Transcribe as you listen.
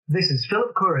This is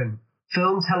Philip Curran,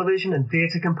 film, television and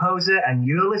theatre composer, and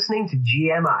you're listening to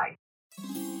GMI.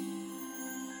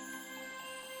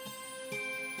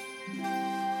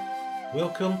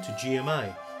 Welcome to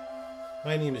GMI.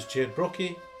 My name is Jed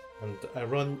Brockie and I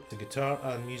run the Guitar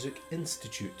and Music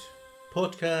Institute.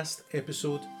 Podcast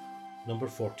episode number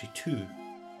 42.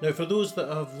 Now, for those that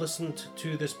have listened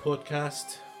to this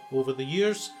podcast over the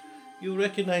years, you'll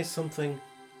recognise something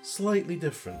slightly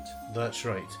different. That's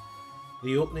right.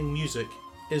 The opening music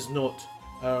is not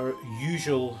our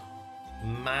usual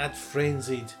mad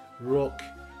frenzied rock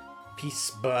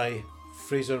piece by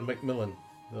Fraser McMillan,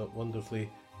 the wonderfully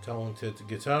talented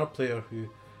guitar player who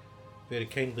very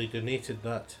kindly donated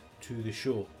that to the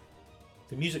show.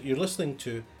 The music you're listening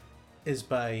to is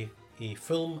by a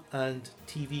film and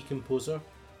TV composer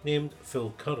named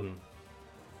Phil Curran.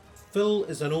 Phil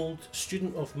is an old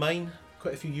student of mine,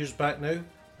 quite a few years back now,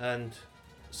 and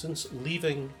since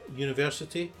leaving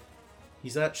university,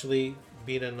 he's actually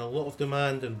been in a lot of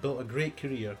demand and built a great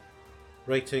career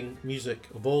writing music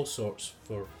of all sorts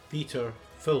for theatre,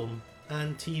 film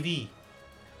and TV.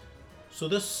 So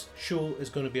this show is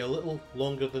going to be a little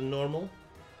longer than normal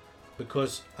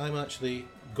because I'm actually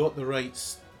got the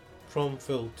rights from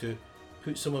Phil to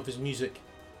put some of his music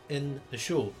in the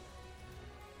show.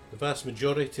 The vast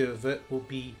majority of it will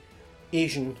be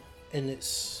Asian in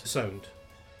its sound.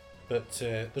 But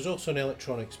there's also an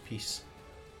electronics piece.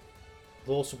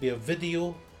 There'll also be a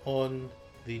video on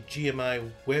the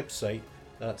GMI website.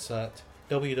 That's at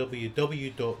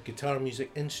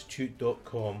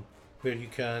www.guitarmusicinstitute.com, where you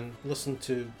can listen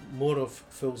to more of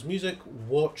Phil's music,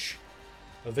 watch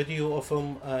a video of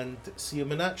him and see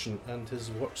him in action and his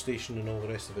workstation and all the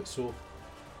rest of it. So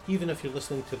even if you're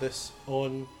listening to this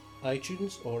on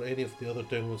iTunes or any of the other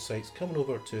download sites, come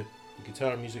over to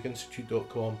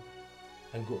guitarmusicinstitute.com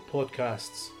and go to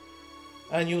podcasts,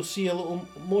 and you'll see a little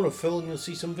more of Phil and you'll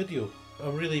see some video.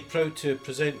 I'm really proud to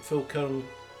present Phil Curran,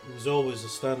 who's always a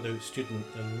standout student,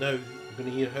 and now we're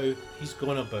going to hear how he's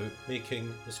gone about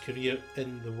making his career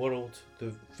in the world,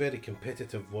 the very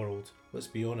competitive world, let's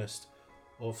be honest,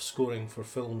 of scoring for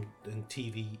film and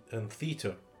TV and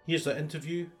theatre. Here's that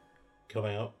interview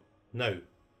coming up now.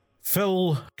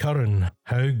 Phil Curran,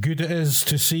 how good it is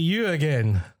to see you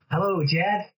again. Hello,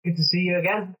 Jed. Good to see you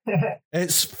again.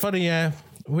 It's funny,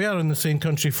 we are in the same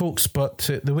country, folks, but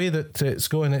the way that it's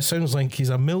going, it sounds like he's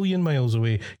a million miles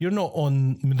away. You're not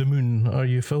on the moon, are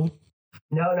you, Phil?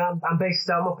 No, I'm up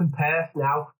in Perth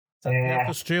now. Perth,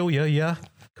 Australia, yeah.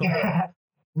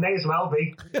 May as well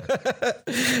be.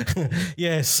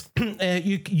 Yes.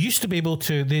 You used to be able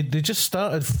to, they just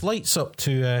started flights up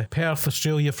to Perth,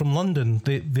 Australia from London.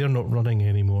 They're not running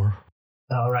anymore.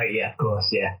 Oh, right, yeah, of course,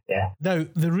 yeah. Now,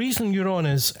 the reason you're on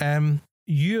is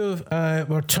you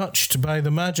were touched by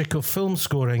the magic of film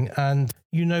scoring, and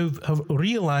you now have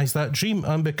realised that dream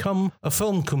and become a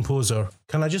film composer.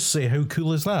 Can I just say, how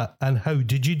cool is that? And how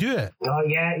did you do it? Oh,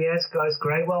 yeah, it's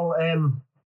great. Well, I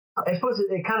suppose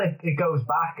it goes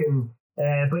back, and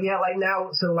but yeah, like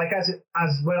now, so like as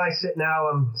where I sit now,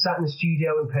 I'm sat in the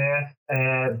studio in Perth,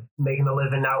 making a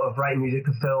living out of writing music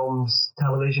for films,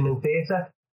 television, and theatre,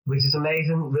 which is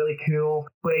amazing, really cool.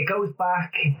 But it goes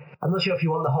back. I'm not sure if you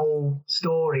want the whole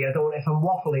story. I don't. If I'm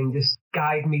waffling, just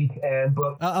guide me.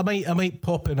 But I might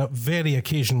pop in up very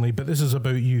occasionally. But this is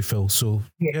about you, Phil. So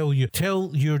yeah.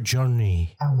 Tell your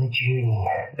journey. Tell the journey.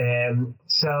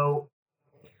 So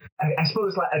I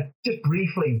suppose just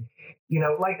briefly,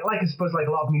 like I suppose like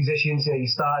a lot of musicians, you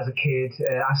start as a kid.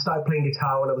 I started playing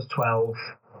guitar when I was 12.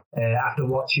 After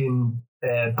watching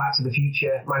Back to the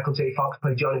Future, Michael J. Fox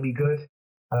play Johnny B. Good.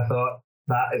 And I thought,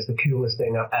 that is the coolest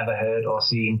thing I've ever heard or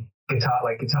seen. Guitar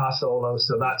solos.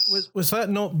 So that's... Was that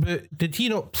not... Did he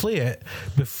not play it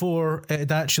before it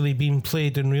had actually been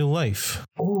played in real life?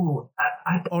 Oh,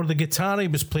 or the guitar he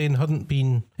was playing hadn't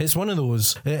been... It's one of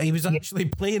those. He was actually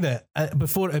playing it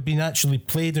before it had been actually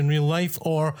played in real life,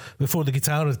 or before the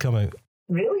guitar had come out.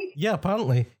 Really? Yeah,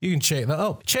 apparently. You can check that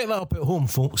up. Check that up at home,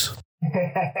 folks.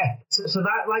 so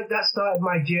that started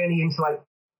my journey into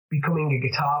becoming a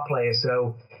guitar player.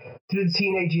 So through the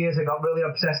teenage years, I got really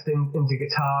obsessed into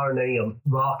guitar, and then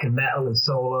rock and metal and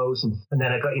solos, and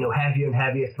then I got heavier and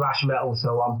heavier thrash metal and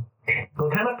so on.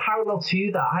 But kind of parallel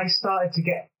to that, I started to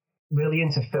get really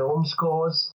into film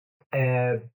scores,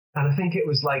 and I think it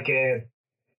was as a kid,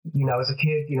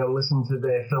 listening to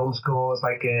the film scores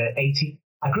I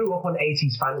grew up on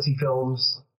 80s fantasy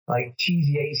films, like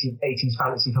cheesy 80s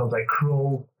fantasy films like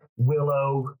Krull,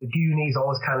 Willow, The Goonies, all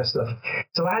this kind of stuff.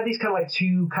 So I had these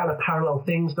two parallel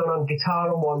things going on: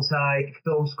 guitar on one side,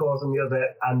 film scores on the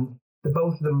other, and the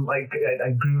both of them I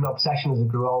grew an obsession as I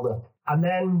grew older. And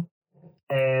then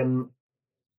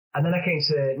And then I came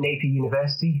to Napier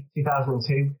University,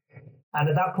 2002. And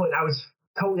at that point, I was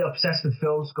totally obsessed with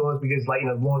film scores because, like,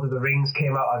 Lord of the Rings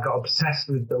came out. I got obsessed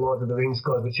with the Lord of the Rings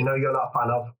scores, which you're not a fan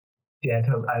of. Yeah,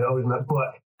 I always know.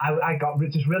 But I got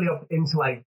just really up into,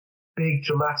 like, big,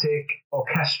 dramatic,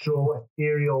 orchestral,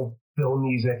 ethereal film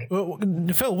music. Well,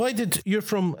 Phil, you're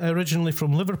originally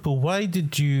from Liverpool. Why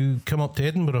did you come up to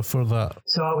Edinburgh for that?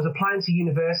 So I was applying to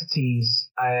universities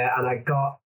and I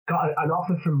got an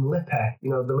offer from LIPA,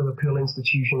 the Liverpool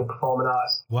Institution of Performing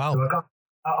Arts. Wow. So I got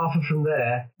an offer from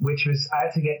there, which was I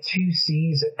had to get 2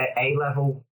 C's at A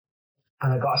level,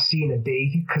 and I got a C and a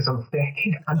D because I'm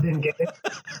thick and didn't get it.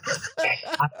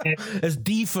 It's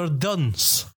D for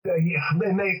dunce.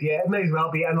 It may as well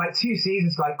be. And like 2 C's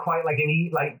is like quite like an E,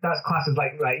 like that's classed as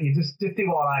like, right, you just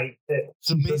do all right.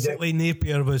 So basically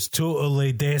Napier was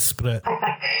totally desperate.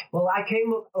 Well, I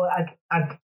came up,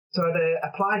 so I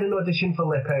applied an audition for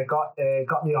LIPA, got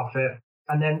the offer,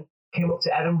 and then came up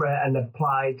to Edinburgh and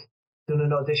done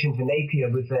an audition for Napier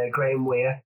with Graham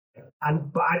Weir.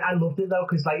 But I loved it though,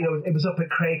 because it was up at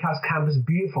Craig House campus,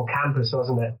 beautiful campus,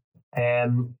 wasn't it?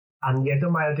 And yeah,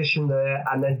 done my audition there,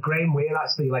 and then Graham Weir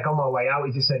actually, like on my way out,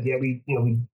 he just said, yeah,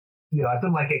 I've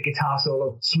done like a guitar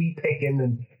solo, sweet picking,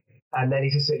 and then he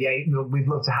just said, yeah, we'd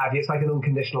love to have you. It's like an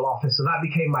unconditional offer. So that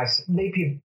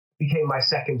Napier became my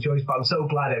second choice, but I'm so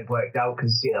glad it worked out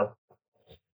because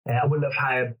I wouldn't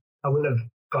have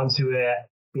gone to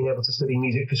being able to study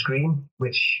music for screen,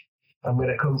 which I'm going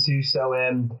to come to. So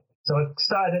I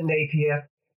started at Napier.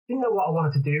 Didn't know what I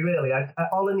wanted to do really.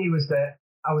 All I knew was that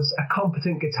I was a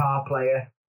competent guitar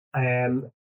player,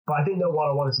 but I didn't know what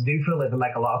I wanted to do for a living,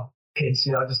 like a lot of kids.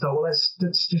 I just thought, well, let's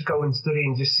just go and study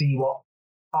and just see what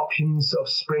options sort of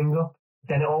spring up.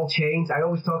 Then it all changed. I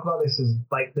always talk about this as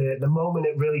like the moment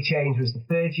it really changed was the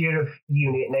third year of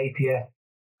uni at Napier,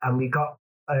 and we got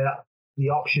the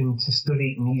option to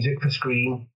study music for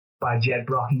screen by Jed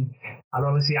Brocky. And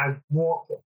honestly, I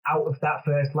walked out of that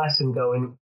first lesson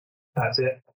going, that's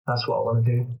it. That's what I want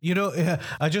to do.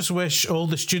 I just wish all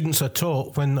the students I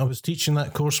taught when I was teaching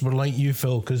that course were like you,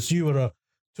 Phil, because you were a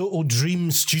total dream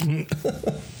student.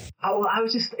 I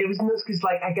was just, it was nuts because,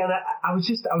 like, again, I was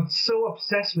so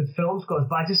obsessed with film scores,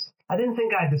 but I didn't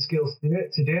think I had the skills to do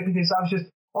it because I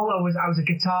was a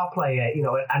guitar player,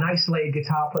 an isolated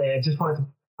guitar player.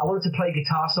 I wanted to play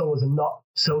guitar solos and not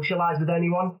socialize with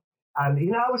anyone. And,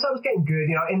 I was getting good,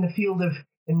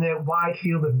 in the wide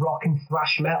field of rock and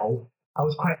thrash metal. I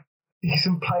was quite a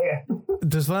decent player.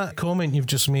 Does that comment you've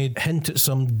just made hint at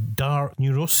some dark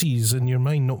neuroses in your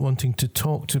mind, not wanting to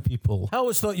talk to people? I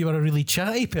always thought you were a really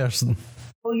chatty person.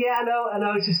 Well, yeah, I know. And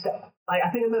I was just, I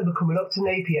think I remember coming up to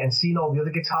Napier and seeing all the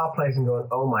other guitar players and going,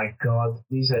 oh my God,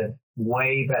 these are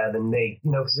way better than me.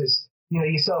 Because it's,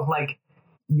 you sort of like,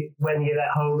 when you're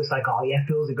at home, it's like, oh yeah,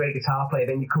 Phil's a great guitar player.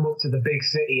 Then you come up to the big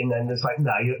city and then it's like,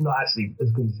 no, you're not actually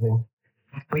as good as him.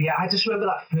 But yeah, I just remember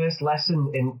that first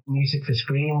lesson in music for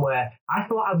screen where I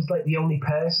thought I was like the only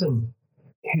person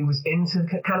who was into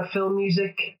kind of film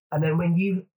music. And then when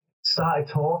you started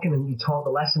talking and you taught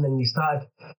the lesson and you started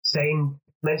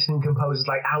mentioning composers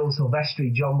like Alan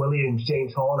Silvestri, John Williams,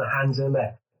 James Horner, Hans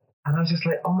Zimmer, and I was just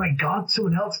like, oh my God,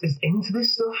 someone else is into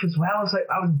this stuff as well. I was like,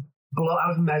 I was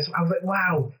mesmerized. I was like,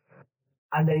 wow.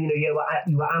 And then,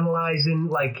 you were analyzing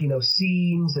like,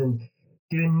 scenes and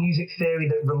doing music theory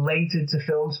that related to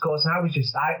film scores. And I was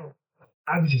just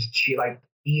like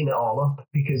eating it all up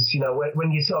because,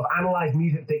 when you sort of analyze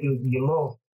music that you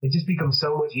love, it just becomes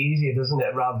so much easier, doesn't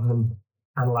it? Rather than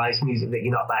analyze music that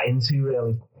you're not that into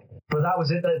really. But that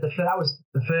was it. That was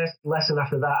the first lesson.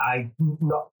 After that, I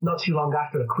not too long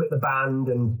after I quit the band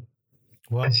and.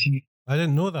 Wow. I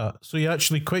didn't know that. So you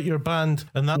actually quit your band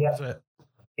and that was it.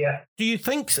 Yeah. Do you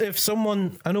think if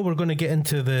someone, I know we're going to get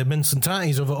into the mince and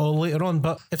tatties of it all later on,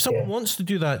 but if someone wants to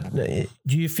do that,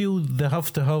 do you feel they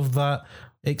have to have that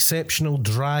exceptional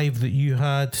drive that you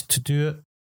had to do it?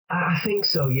 I think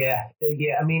so, yeah.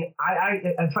 Yeah, I mean,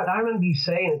 in fact, I remember you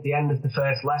saying at the end of the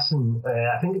first lesson,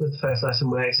 I think it was the first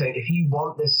lesson where you're saying, if you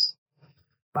want this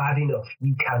bad enough,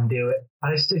 you can do it.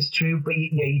 And it's true, but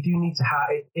you do need to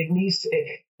have it.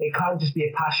 It can't just be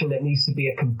a passion. It needs to be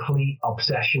a complete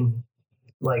obsession.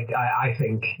 Like I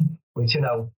think, which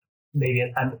maybe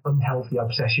an unhealthy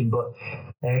obsession, but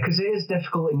because it is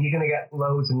difficult, and you're going to get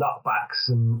loads of knockbacks,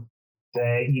 and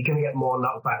you're going to get more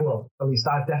knockbacks. Well, at least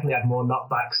I've definitely had more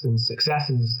knockbacks than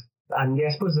successes. And yeah,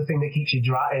 I suppose the thing that keeps you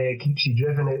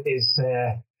driven is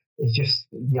just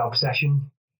the obsession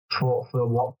for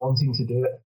wanting to do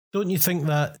it. Don't you think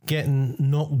that getting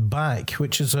knocked back,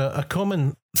 which is a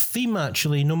common theme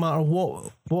actually, no matter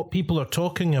what people are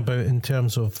talking about in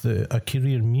terms of a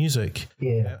career in music?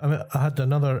 Yeah. I had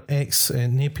another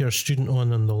ex-Napier student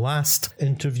on in the last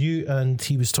interview, and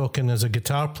he was talking as a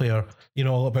guitar player,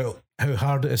 all about how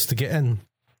hard it is to get in.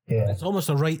 Yeah. It's almost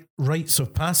a rites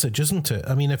of passage, isn't it?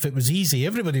 I mean, if it was easy,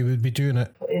 everybody would be doing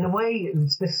it. In a way,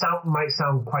 this might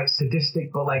sound quite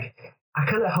sadistic, but like, I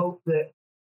kind of hope that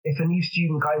if a new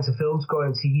student got into film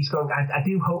scoring and TV scoring, I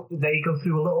do hope that they go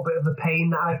through a little bit of the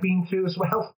pain that I've been through as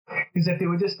well. Because if they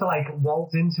were just to like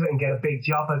waltz into it and get a big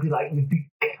job, I'd be like, I'd be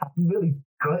really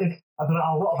good. I'd be like,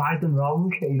 oh, what have I done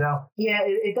wrong? Yeah,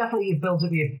 it definitely builds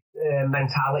up your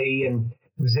mentality and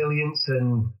resilience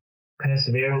and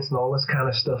perseverance and all this kind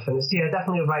of stuff. And it's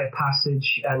definitely a rite of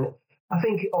passage. And I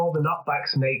think all the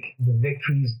knockbacks make the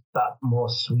victories that more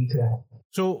sweeter.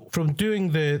 So from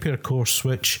doing the peer course,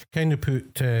 which kind of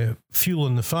put fuel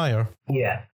in the fire,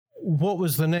 yeah, what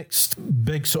was the next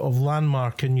big sort of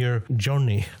landmark in your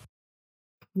journey?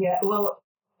 Yeah, well,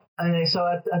 so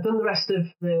I'd done the rest of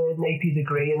the Napier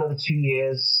degree, another 2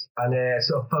 years, and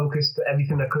sort of focused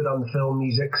everything I could on the film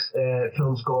music,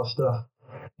 film score stuff.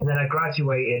 And then I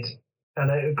graduated,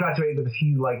 and I graduated with a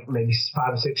few, like maybe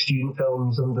 5 or 6 student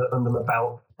films under my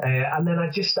belt. And then I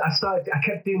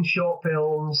kept doing short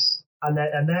films. And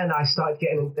then I started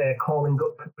getting calling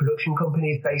up production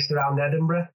companies based around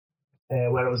Edinburgh,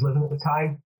 where I was living at the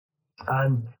time.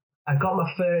 And I got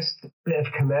my first bit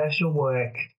of commercial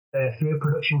work through a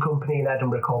production company in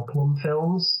Edinburgh called Plum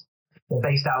Films. They're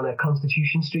based down at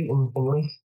Constitution Street in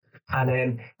Leith.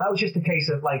 And that was just a case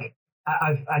of like,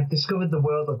 I discovered the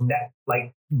world of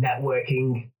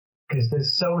networking, because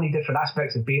there's so many different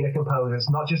aspects of being a composer. It's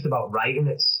not just about writing,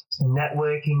 it's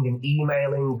networking and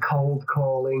emailing, cold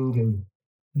calling, and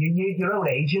you're your own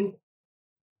agent.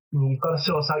 You've got to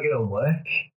source out your own work.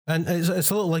 And it's a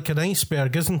little like an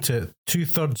iceberg, isn't it?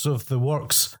 2/3 of the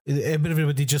works,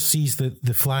 everybody just sees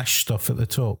the flash stuff at the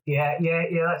top. Yeah,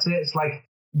 that's it. It's like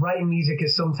writing music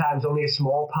is sometimes only a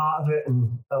small part of it,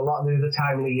 and a lot of the other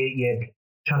time you're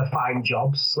trying to find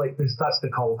jobs. Like that's the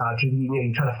cold hard truth.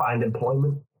 You're trying to find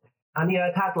employment. And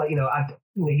I'd had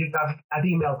I'd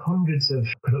emailed hundreds of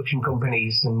production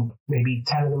companies, and maybe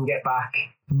 10 of them get back.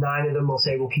 9 of them will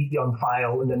say we'll keep you on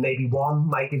file, and then maybe 1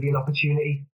 might give you an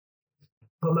opportunity.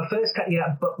 But my first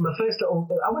little,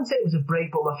 I wouldn't say it was a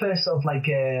break, but my first sort of like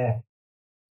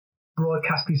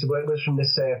broadcast piece of work was from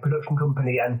this production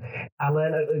company, and I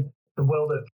learned the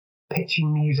world of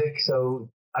pitching music. So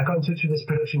I got in touch with this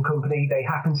production company. They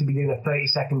happened to be doing a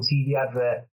 30-second TV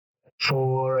advert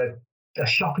for a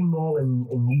shopping mall in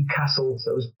Newcastle.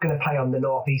 So it was going to play on the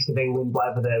northeast of England,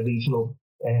 whatever their regional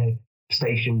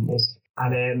station is.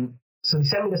 And so they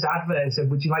sent me this advert and said,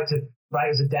 would you like to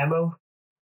write as a demo?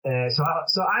 So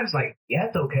I was like,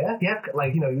 yeah, don't care. Yeah,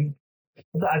 like,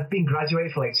 I'd been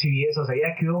graduated for like 2 years. I was like,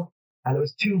 yeah, cool. And it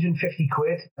was 250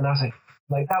 quid. And I was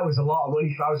like, that was a lot of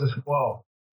money. I was just, whoa.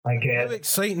 Like, how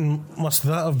exciting must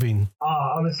that have been?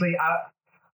 Oh, honestly, I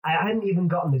hadn't even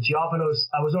gotten the job, and I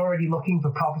was already looking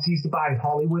for properties to buy in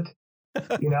Hollywood.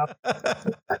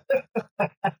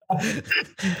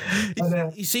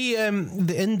 You see,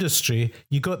 the industry,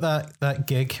 you got that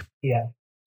gig. Yeah.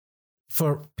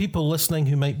 For people listening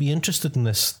who might be interested in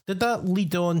this, did that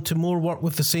lead on to more work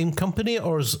with the same company,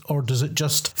 or does it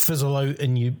just fizzle out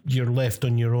and you're left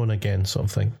on your own again, sort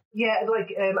of thing? Yeah,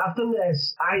 like I've done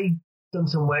this. I done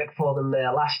some work for them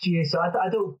last year, so I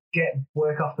don't get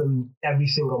work off them every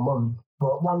single month,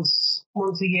 but once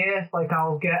a year, like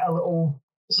I'll get a little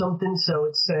something. So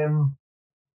it's so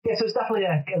it's definitely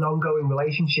an ongoing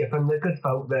relationship, and they're good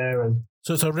folk there. And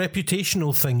so it's a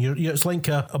reputational thing. It's like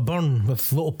a burn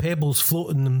with little pebbles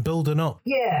floating and building up.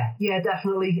 Yeah,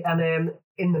 definitely. And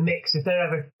in the mix, if they're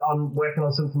ever working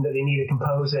on something that they need a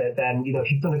composer, then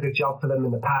if you've done a good job for them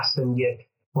in the past, and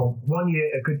one,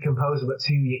 you're a good composer, but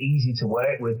 2, you're easy to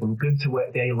work with and good to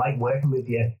work. They like working with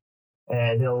you.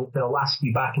 They'll ask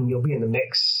you back, and you'll be in the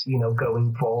mix,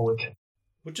 going forward.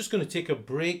 We're just going to take a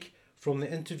break from the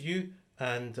interview,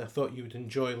 and I thought you would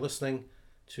enjoy listening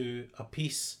to a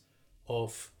piece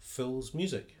of Phil's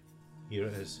music. Here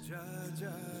it is.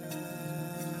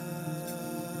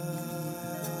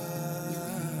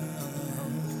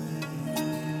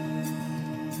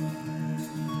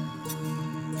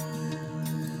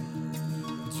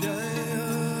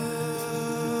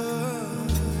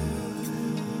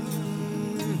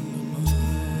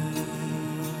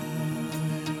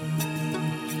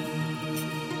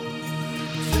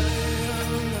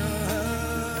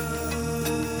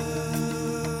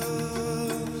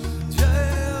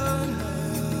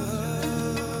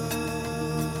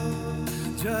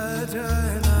 Jai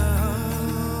Jai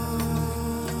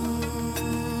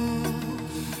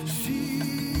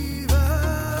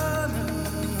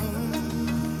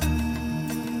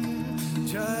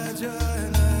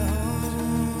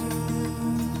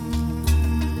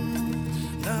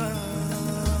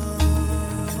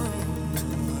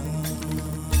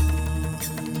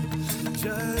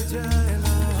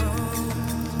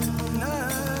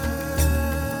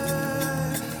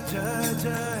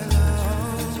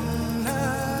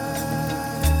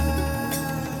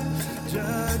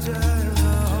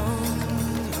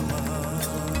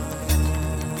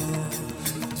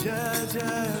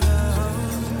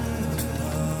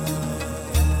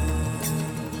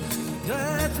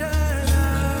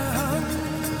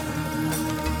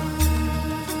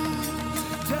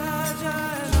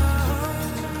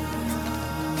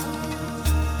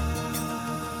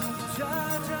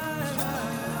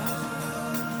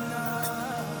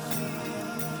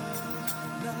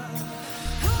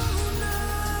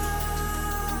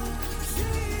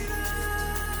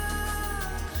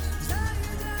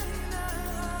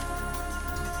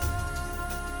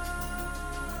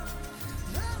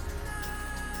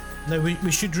Now,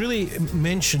 we should really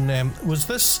mention, was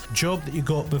this job that you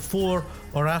got before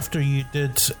or after you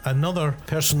did another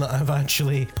person that I've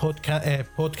actually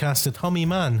podcasted, Hummy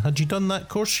Man? Had you done that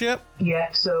course yet? Yeah,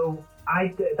 so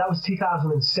that was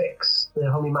 2006,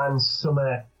 the Hummy Man's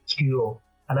summer school,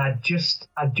 and I just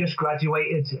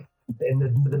graduated in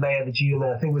the May or the June,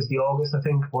 I think it was the August,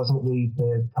 wasn't it,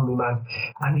 the Hummy Man?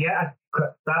 And yeah,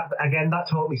 that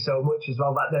taught me so much as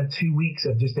well. That 2 weeks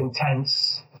of just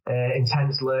intense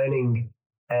learning.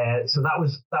 So that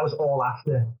was all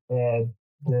after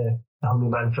the Hummy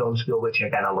Man Film School, which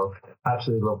again I loved,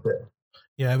 absolutely loved it.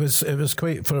 Yeah, it was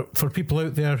quite, for people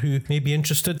out there who may be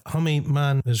interested, Hummy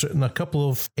Man has written a couple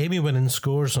of Emmy-winning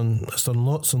scores and has done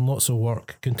lots and lots of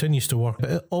work, continues to work. But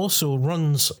it also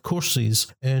runs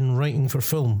courses in writing for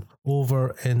film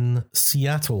over in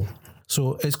Seattle.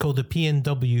 So it's called the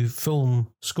PNW Film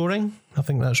Scoring. I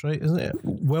think that's right, isn't it?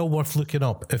 Well worth looking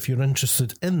up if you're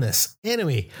interested in this.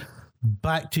 Anyway,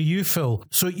 back to you, Phil.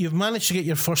 So you've managed to get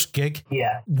your first gig.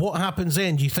 Yeah. What happens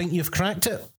then? Do you think you've cracked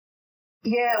it?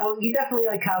 Yeah, well, you definitely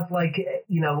have a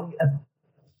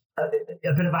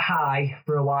bit of a high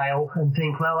for a while and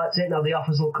think, well, that's it now. The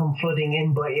offers will come flooding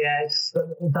in. But yeah,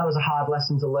 that was a hard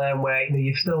lesson to learn. Where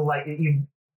you've still to be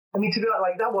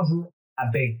like, that wasn't a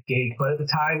big gig, but at the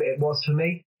time it was for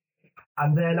me.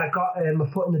 And then I got my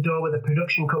foot in the door with a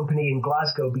production company in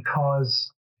Glasgow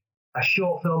because a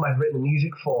short film I'd written the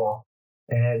music for.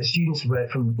 The students were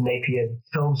from Napier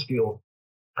Film School.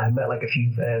 I met like a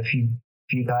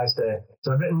few guys there.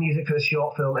 So I've written music for the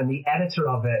short film, and the editor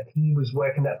of it, he was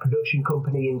working at a production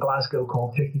company in Glasgow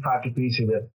called 55 Degrees,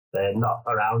 who are not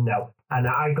around now. And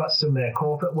I got some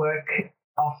corporate work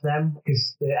off them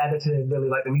because the editor really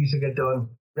liked the music I'd done,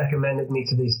 recommended me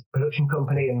to this production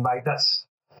company, and like that's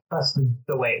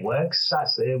the way it works.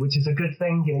 Which is a good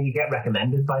thing. You get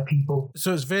recommended by people.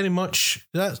 So it's very much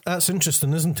that's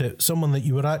interesting, isn't it? Someone that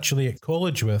you were actually at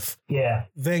college with, yeah,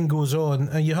 then goes on,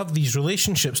 and you have these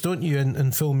relationships, don't you,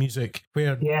 in film music,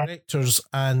 where directors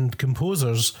and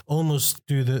composers almost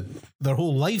do their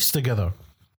whole lives together.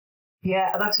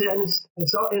 Yeah, that's it. And it's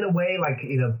in a way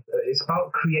it's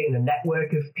about creating a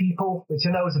network of people, which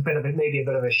I know is maybe a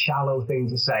bit of a shallow thing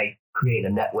to say, creating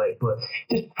a network, but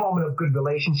just forming up good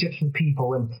relationships with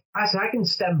people. And I can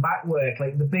stem back work,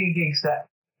 like the big gigs that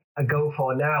I go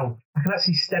for now, I can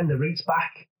actually stem the roots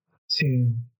back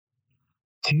to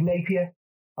Napier.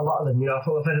 A lot of them, if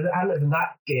I hadn't done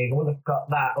that gig, I wouldn't have got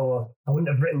that, or I wouldn't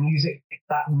have written music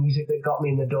that got me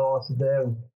in the door to there,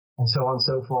 and so on and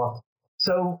so forth.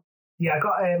 So yeah, I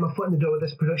got my foot in the door with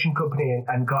this production company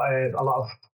and got a lot of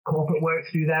corporate work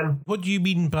through them. What do you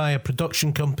mean by a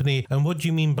production company, and what do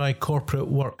you mean by corporate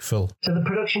work, Phil? So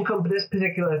this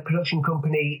particular production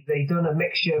company, they done a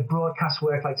mixture of broadcast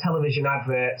work, like television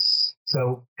adverts,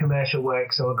 so commercial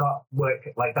work. So I got work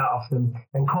like that off them.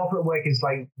 And corporate work is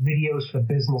like videos for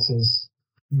businesses,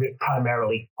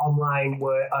 primarily online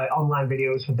work, online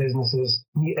videos for businesses,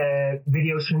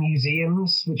 videos for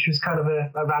museums, which was kind of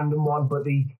a random one, but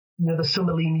the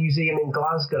Summerlee Museum in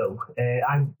Glasgow,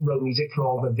 I wrote music for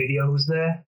all the videos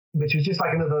there, which was just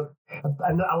like a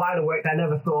line of work that I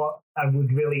never thought I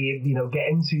would really, get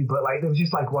into, but like it was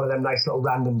just like one of them nice little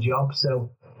random jobs. So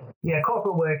yeah,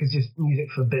 corporate work is just music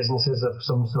for businesses of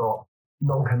some sort,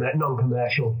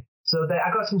 non-commercial. So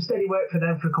I got some steady work for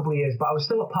them for a couple of years, but I was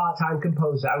still a part-time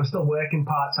composer. I was still working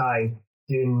part-time,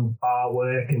 doing bar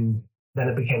work, and then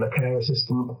I became a care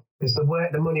assistant. Because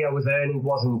the money I was earning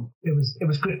it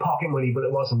was good pocket money, but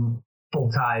it wasn't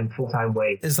full-time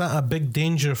wage. Is that a big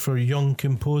danger for young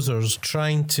composers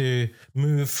trying to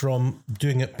move from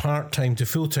doing it part-time to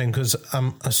full-time? Because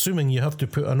I'm assuming you have to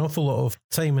put an awful lot of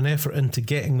time and effort into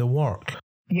getting the work.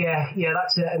 Yeah,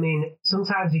 that's it. I mean,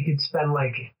 sometimes you could spend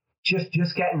like just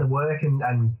getting the work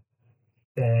and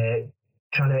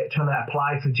trying to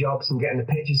apply for jobs and getting the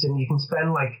pitches, and you can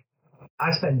spend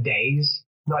I spend days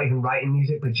not even writing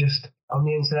music, but just on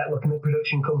the internet looking at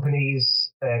production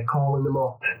companies, calling them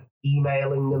up,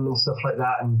 emailing them and stuff like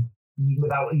that, and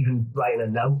without even writing a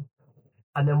note.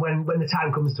 And then when the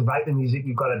time comes to write the music,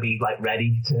 you've got to be like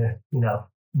ready to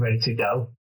go.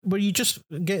 Were you just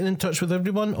getting in touch with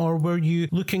everyone, or were you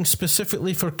looking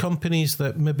specifically for companies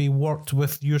that maybe worked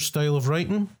with your style of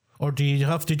writing? Or do you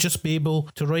have to just be able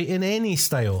to write in any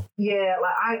style? Yeah,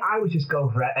 like I would just go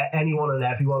for anyone and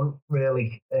everyone,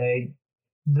 really.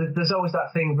 There's always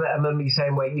that thing that I remember you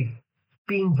saying where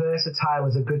being versatile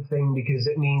is a good thing because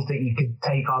it means that you could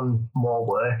take on more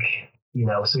work,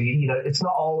 So, it's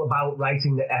not all about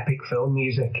writing the epic film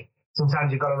music.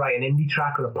 Sometimes you've got to write an indie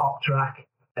track or a pop track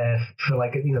for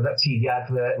like, that TV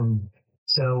advert. And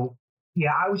so,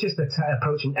 yeah, I was just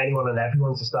approaching anyone and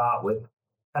everyone to start with.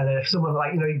 And if someone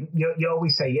like, you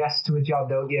always say yes to a job,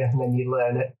 don't you? And then you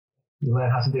learn it. You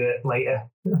learn how to do it later.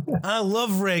 I love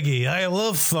reggae. I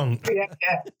love funk. Yeah.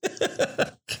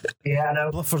 Yeah, I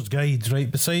know. Bluffer's Guide's right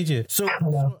beside you. So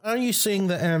are you saying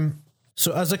that,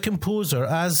 so as a composer,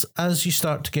 as you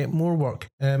start to get more work,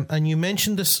 and you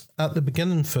mentioned this at the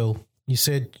beginning, Phil, you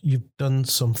said you've done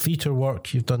some theatre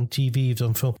work, you've done TV, you've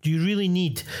done film. Do you really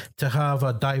need to have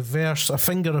a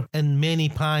finger in many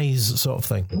pies sort of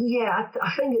thing? Yeah,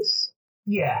 I think it's,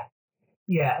 yeah,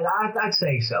 I'd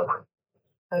say so.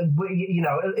 But,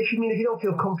 if you don't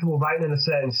feel comfortable writing in a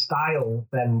certain style,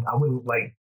 then I wouldn't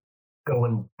go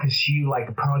and pursue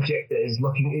a project that is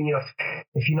looking,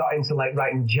 if you're not into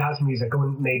writing jazz music, I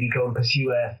wouldn't maybe go and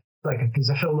pursue if there's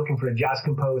a film looking for a jazz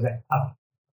composer.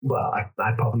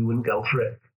 I probably wouldn't go for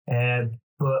it.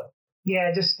 But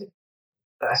yeah, just,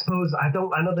 I suppose I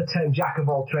know the term jack of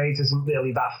all trades isn't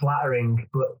really that flattering,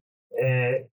 but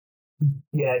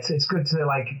it's good to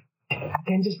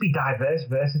again, just be diverse,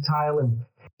 versatile, and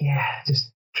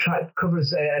just try to cover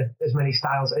as many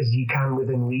styles as you can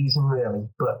within reason, really.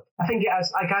 But I think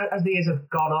as the years have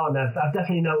gone on, I've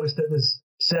definitely noticed that there's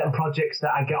certain projects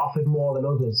that I get offered more than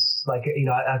others. I've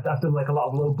done a lot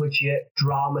of low budget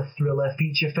drama, thriller,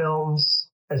 feature films,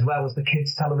 as well as the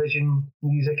kids television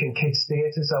music and kids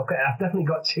theatre. So I've definitely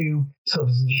got two sort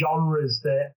of genres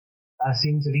that I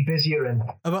seem to be busier in.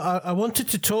 I wanted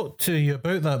to talk to you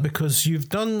about that because you've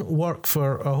done work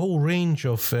for a whole range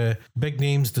of big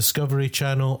names, Discovery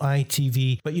Channel,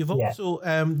 ITV, but you've also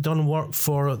done work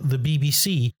for the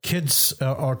BBC, kids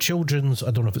or children's,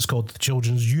 I don't know if it's called the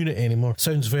Children's Unit anymore.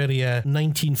 Sounds very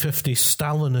 1950s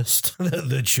Stalinist,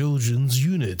 the Children's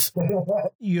Unit.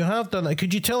 You have done that.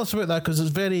 Could you tell us about that? Because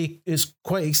it's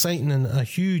quite exciting and a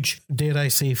huge, dare I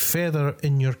say, feather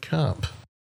in your cap.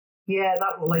 Yeah,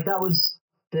 that was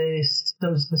the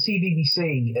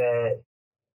CBBC.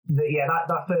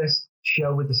 That first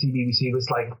show with the CBBC was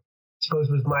I suppose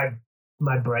was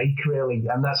my break, really,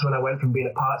 and that's when I went from being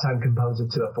a part-time composer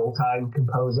to a full-time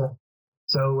composer.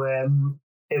 So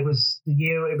it was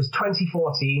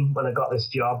 2014 when I got this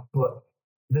job, but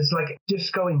there's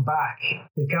just going back,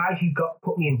 the guy who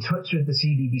put me in touch with the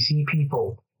CBBC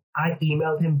people, I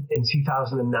emailed him in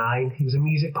 2009. He was a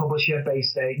music publisher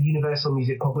based at Universal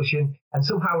Music Publishing. And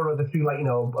somehow or other through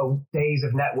days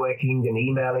of networking and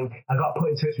emailing, I got put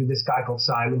in touch with this guy called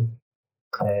Simon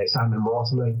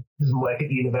Mortimer. He doesn't work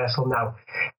at Universal now.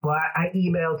 But I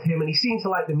emailed him and he seemed to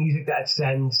like the music that I'd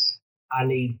sent. And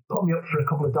he put me up for a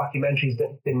couple of documentaries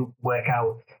that didn't work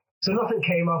out. So nothing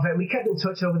came of it. We kept in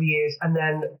touch over the years. And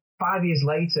then 5 years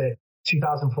later,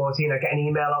 2014, I get an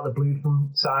email out of the blue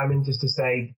from Simon just to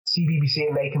say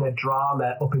CBBC are making a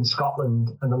drama up in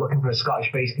Scotland and they're looking for a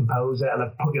Scottish-based composer, and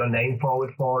I've put your name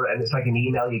forward for it. And it's an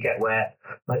email you get where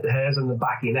the hairs on the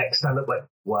back of your neck stand up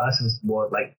wow, this is more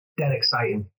dead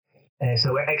exciting.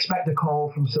 So expect a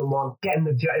call from someone getting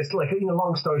the job. It's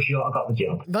long story short, I got the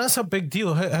job. That's a big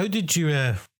deal. How did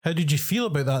you feel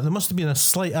about that? There must have been a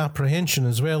slight apprehension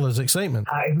as well as excitement.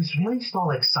 It was really just all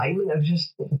excitement. It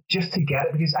was just to get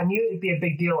it because I knew it'd be a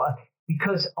big deal.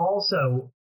 Because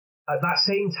also at that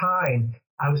same time,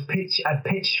 I'd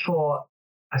pitched for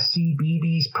a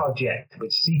CBeebies project,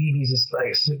 which CBeebies is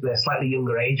a slightly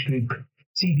younger age group.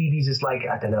 CBeebies is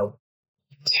I don't know,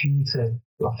 3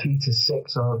 to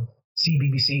 6, or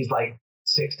CBBC is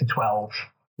 6 to 12.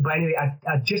 But anyway,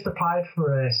 I just applied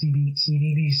for a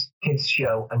CBeebies kids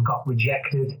show and got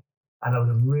rejected. And I was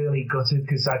really gutted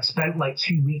because I'd spent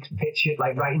 2 weeks pitching,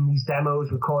 writing these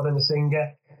demos, recording a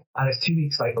singer. And it's 2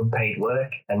 weeks unpaid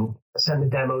work. And I sent the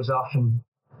demos off and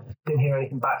didn't hear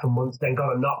anything back for months. Then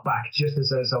got a knockback just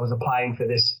as I was applying for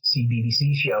this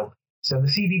CBBC show. So the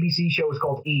CBBC show was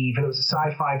called Eve, and it was a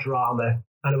sci-fi drama.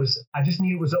 And I just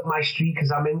knew it was up my street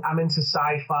because I'm into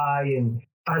sci-fi and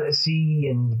fantasy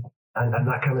and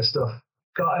that kind of stuff.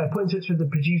 Got put in touch with the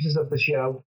producers of the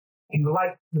show who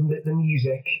liked the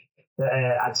music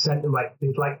that I'd sent them.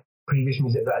 They'd like previous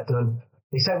music that I'd done.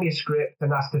 they sent me a script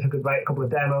and asked if I could write a couple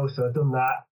of demos, so I'd done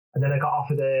that. And then I got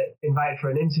invited for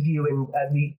an interview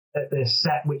at the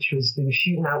set, which was, they were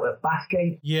shooting out at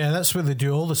Bathgate. Yeah, that's where they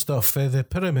do all the stuff, the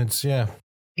pyramids, yeah.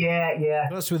 Yeah.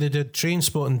 That's where they did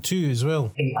Trainspotting too as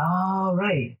well. Oh,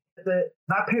 right.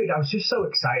 That period, I was just so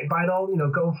excited by it all,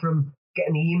 going from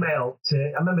getting the email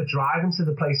to, I remember driving to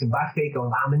the place in Bathgate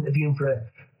going, I'm interviewing for a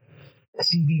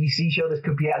CBBC show, this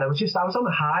could be it. And I was on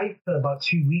a high for about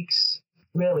 2 weeks,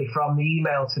 really, from the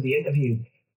email to the interview.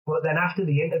 But then after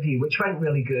the interview, which went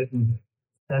really good, and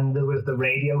then there was the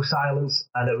radio silence,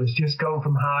 and it was just going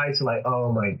from high to like,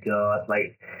 oh my God,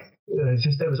 like,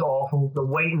 it was awful. The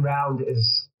waiting round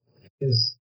is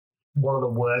one of the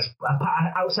worst.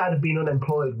 Outside of being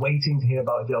unemployed, waiting to hear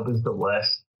about a job is the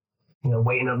worst.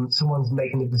 Waiting on someone's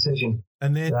making a decision.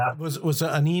 And then was it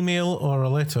an email or a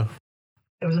letter?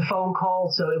 It was a phone call,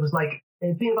 so it was like,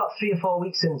 it'd been about 3 or 4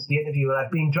 weeks since the interview, and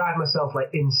I'd been driving myself like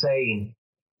insane.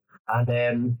 And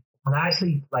I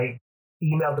actually like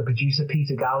emailed the producer,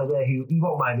 Peter Gallagher, who, he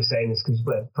won't mind me saying this because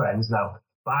we're friends now,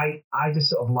 but I just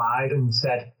sort of lied and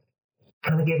said,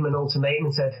 kind of gave him an ultimatum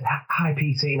and said, hi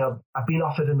Peter, I've been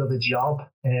offered another job.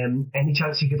 Any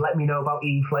chance you could let me know about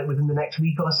Eve like within the next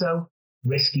week or so?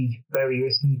 Risky, very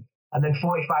risky. And then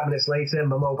 45 minutes later,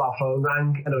 my mobile phone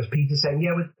rang, and it was Peter saying,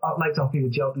 yeah, I'd like to offer you the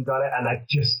job, you got it. And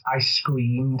I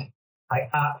screamed.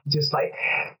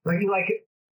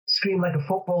 Scream like a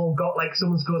football goal, like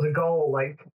someone scores a goal,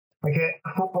 like a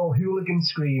football hooligan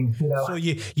scream, So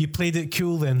you played it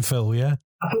cool then, Phil, yeah?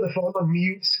 I put the phone on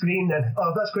mute, screamed then.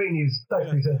 Oh, that's great news. Thanks,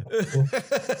 Peter.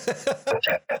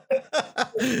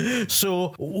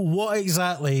 So what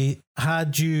exactly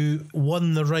had you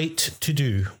won the right to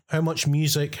do? How much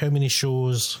music, how many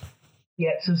shows?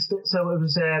 Yeah, so it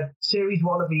was series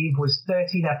 1 of Eve was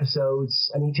 13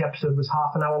 episodes, and each episode was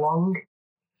half an hour long.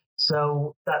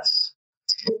 So that's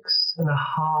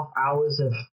 6.5 hours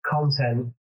of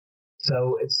content.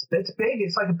 So it's big.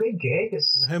 It's like a big gig.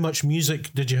 And how much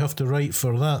music did you have to write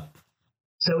for that?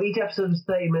 So each episode was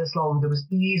 30 minutes long. There was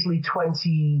easily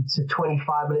 20 to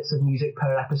 25 minutes of music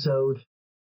per episode.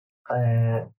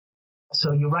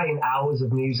 So you're writing hours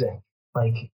of music,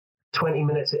 like 20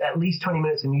 minutes, at least 20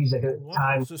 minutes of music at a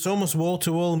time. So it's almost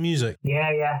wall-to-wall music.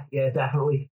 Yeah,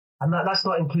 definitely. And that's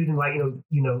not including like,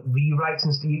 rewrites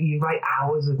and stuff. You write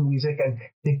hours of music, and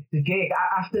the gig,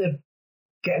 after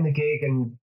getting the gig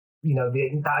and,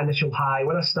 that initial high,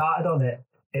 when I started on it,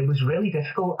 it was really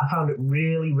difficult. I found it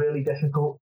really, really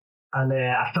difficult. And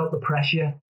I felt the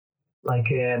pressure, like,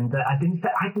 that I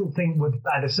didn't think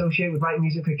I'd associate with writing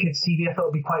music for kids' TV. I thought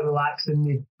it'd be quite relaxed and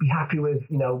they'd be happy with,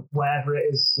 wherever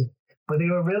it is. But they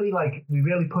were really they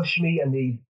really pushed me, and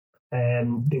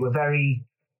they were very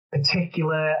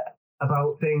particular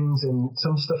about things, and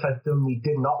some stuff I'd done they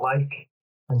did not like,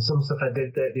 and some stuff I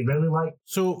did that they really liked.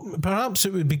 So perhaps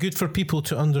it would be good for people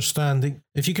to understand,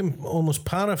 if you can almost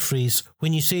paraphrase,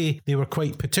 when you say they were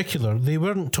quite particular, they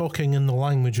weren't talking in the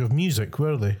language of music,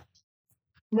 were they?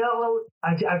 No, well,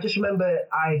 I just remember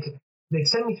they'd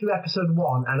sent me through episode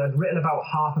 1, and I'd written about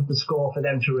half of the score for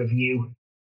them to review.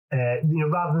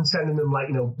 Rather than sending them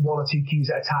 1 or 2 cues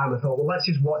at a time, I thought, well, let's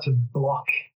just watch a block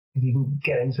if you can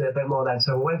get into it a bit more then.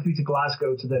 So I went through to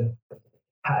Glasgow to the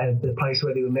place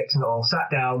where they were mixing it all, sat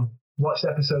down, watched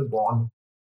episode 1,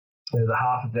 the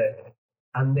half of it,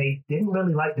 and they didn't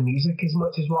really like the music as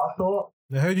much as what I thought.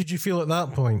 Now, how did you feel at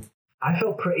that point? I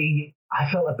felt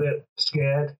a bit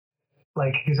scared,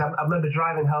 because I remember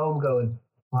driving home going,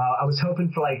 wow, I was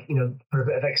hoping for for a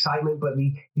bit of excitement, but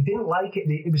they didn't like it.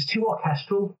 It was too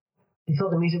orchestral. They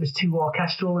thought the music was too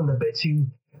orchestral and a bit too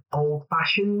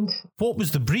old-fashioned. What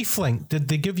was the brief like? Did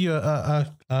they give you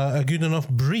a good enough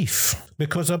brief?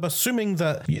 Because I'm assuming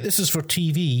that this is for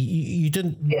TV. You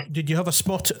didn't. Yeah. Did you have a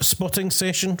spotting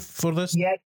session for this?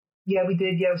 Yeah, we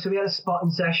did. Yeah, so we had a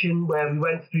spotting session where we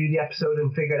went through the episode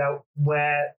and figured out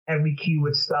where every cue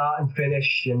would start and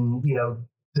finish, and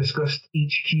discussed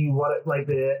each cue, what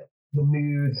the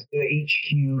mood each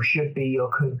cue should be or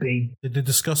could be. Did they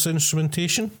discuss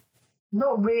instrumentation?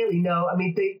 Not really, no. I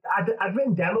mean, I'd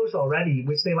written demos already,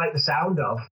 which they liked the sound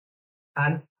of.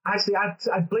 And actually,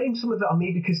 I'd blame some of it on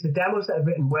me because the demos that I'd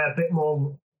written were a bit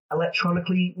more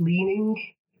electronically leaning.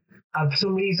 And for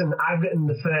some reason, I'd written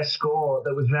the first score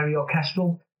that was very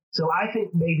orchestral. So I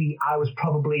think maybe I was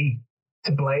probably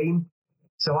to blame.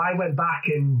 So I went back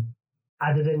and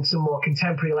added in some more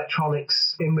contemporary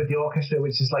electronics in with the orchestra,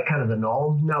 which is kind of the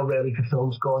norm now, really, for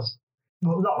film scores.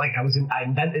 Well, not like I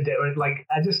invented it, or I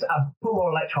put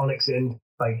more electronics in,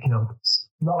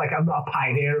 not like I'm not a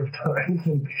pioneer or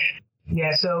anything.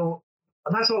 Yeah, so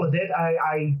that's all I did.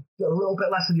 I a little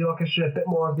bit less of the orchestra, a bit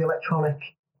more of the electronic,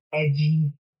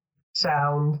 edgy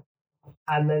sound,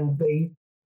 and then they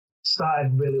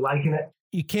started really liking it.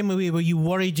 You came away, were you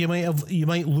worried you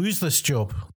might lose this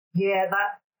job? Yeah,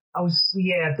 that was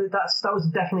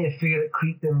definitely a fear that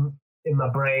creeped in my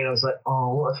brain. I was like,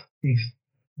 oh, what if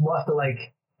they're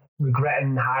like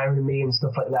regretting hiring me and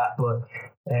stuff like that? But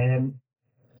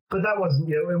that wasn't,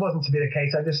 it wasn't to be the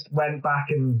case. I just went back,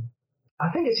 and I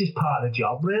think it's just part of the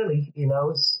job, really.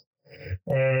 It's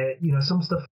some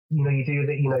stuff you do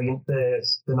that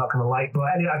they're not going to like. But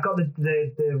anyway, I got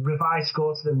the revised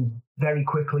score to them very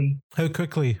quickly. How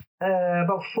quickly?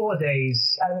 About 4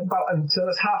 days. So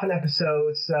it's half an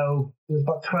episode, so it was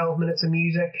about 12 minutes of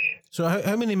music. So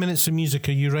how many minutes of music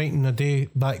are you writing a day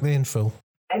back then, Phil?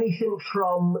 Anything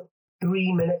from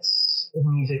 3 minutes of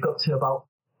music up to about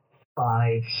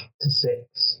 5 to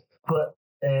 6. But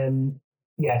 3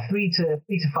 to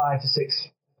 5 to 6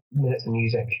 minutes of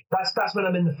music. That's when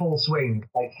I'm in the full swing,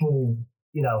 like full.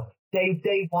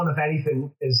 Day one of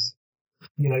anything is,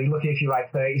 you're lucky if you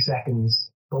write 30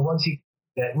 seconds. But once you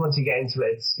get into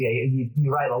it,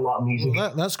 you write a lot of music.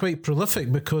 Well, that's quite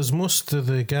prolific, because most of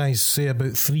the guys say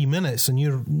about 3 minutes, and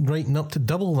you're writing up to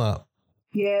double that.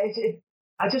 Yeah,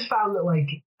 I just found that, like,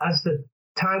 as the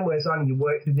time wears on, you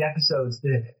work through the episodes,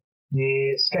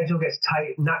 the schedule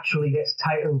naturally gets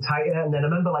tighter and tighter. And then I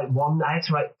remember, like, I had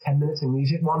to write 10 minutes of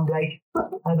music one day.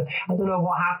 And I don't know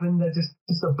what happened. They're just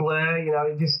a blur.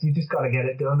 You just got to get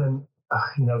it done. And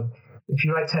if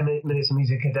you write 10 minutes of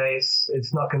music a day,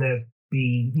 it's not going to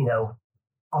be,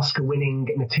 Oscar-winning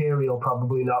material,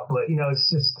 probably not, but, it's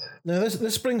just... Now,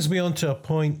 this brings me on to a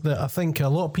point that I think a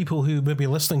lot of people who may be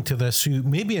listening to this, who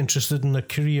may be interested in a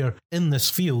career in this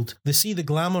field, they see the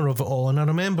glamour of it all. And I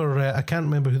remember, I can't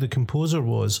remember who the composer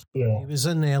was. Yeah. He was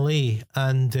in LA,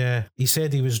 and he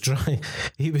said he was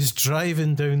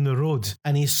driving down the road,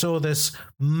 and he saw this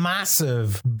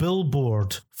massive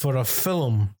billboard for a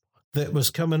film that was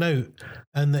coming out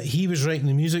and that he was writing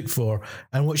the music for,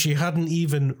 and which he hadn't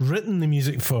even written the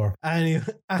music for, and he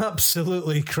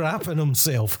absolutely crapping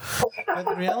himself. But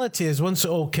the reality is, once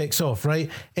it all kicks off, right,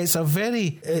 it's a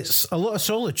lot of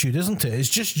solitude, isn't it? It's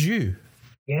just you.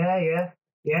 Yeah,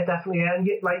 definitely. And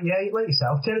like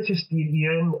yourself, Jen, it's just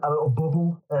you're in a little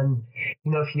bubble, and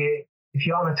if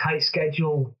you're on a tight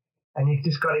schedule, and you've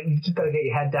just got to get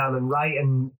your head down and write,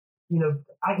 and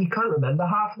you can't remember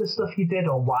half of the stuff you did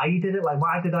or why you did it. Like,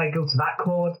 why did I go to that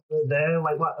chord there?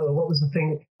 Like, what was the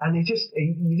thing? And you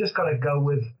just got to go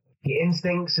with your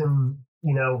instincts, and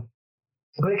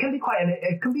But it can be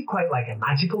quite like a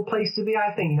magical place to be.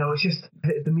 I think it's just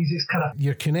the music's kind of,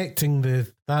 you're connecting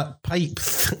that pipe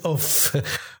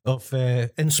of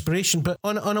inspiration, but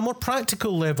on a more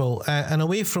practical level, and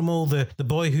away from all the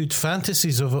boyhood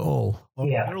fantasies of it all, or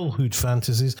girlhood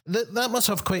fantasies. That must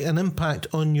have quite an impact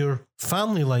on your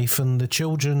family life and the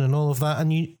children and all of that.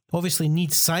 And you obviously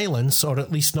need silence, or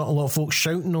at least not a lot of folks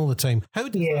shouting all the time. How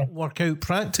does that work out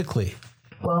practically?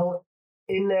 Well,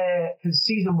 in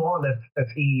season 1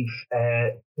 of Eve,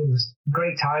 it was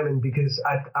great timing, because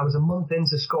I was a month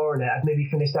into scoring it. I'd maybe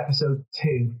finished episode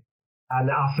 2, and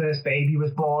our first baby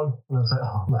was born. And I was like,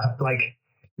 oh man,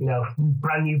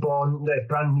 brand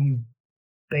new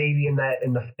baby and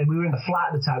we were in the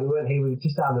flat at the time. We weren't here. We were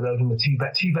just down the road in the two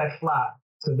bed flat.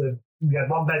 So we had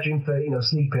one bedroom for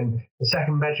sleeping. The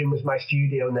second bedroom was my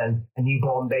studio, and then a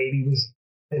newborn baby was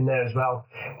in there as well.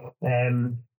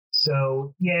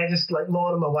 So yeah, just like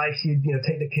Lorna, my wife, she'd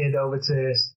take the kid over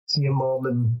to see her mum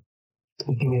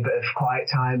and give me a bit of quiet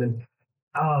time, and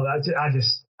I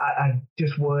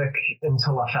just work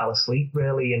until I fell asleep,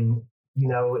 really. And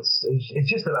it's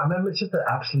just I remember it's just an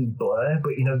absolute blur.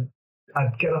 But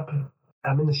I'd get up,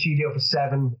 I'm in the studio for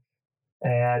 7,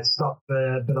 I'd stop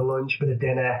for a bit of lunch, bit of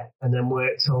dinner, and then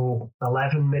work till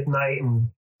 11 midnight and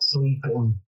sleep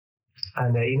and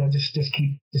just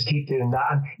keep doing that.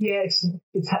 And yeah, it's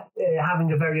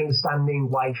having a very understanding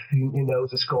wife who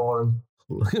knows the score. And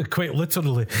quite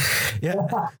literally, yeah.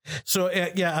 So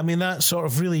I mean, that sort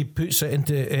of really puts it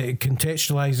into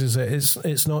contextualizes it.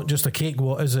 It's not just a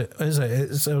cakewalk, is it?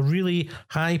 It's a really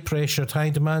high pressured,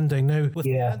 high demanding. Now, with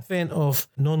the advent of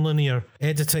non-linear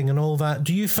editing and all that,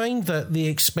 do you find that they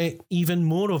expect even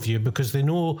more of you because they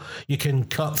know you can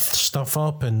cut stuff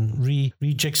up and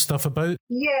rejig stuff about?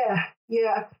 Yeah.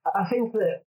 I think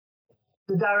that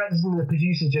the directors and the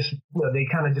producers just they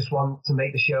kind of just want to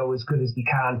make the show as good as they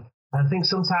can. I think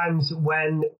sometimes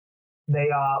when they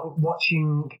are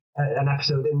watching an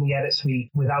episode in the edit suite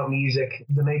without music,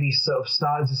 they may be sort of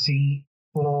starting to see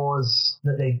flaws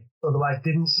that they otherwise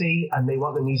didn't see, and they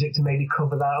want the music to maybe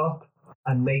cover that up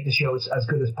and make the show as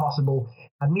good as possible.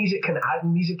 And music can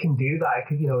do that.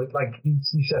 Like you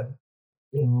said,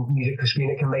 in music for screen.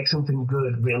 It can make something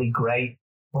good really great,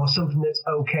 or something that's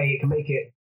okay. It can make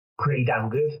it pretty damn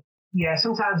good. Yeah,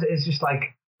 sometimes it is just like,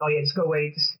 oh yeah, just go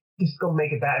away, just go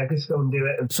make it better, just go and do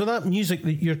it. So that music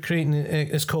that you're creating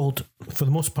is called, for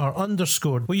the most part,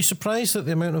 underscored. Were you surprised at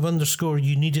the amount of underscore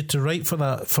you needed to write for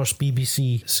that first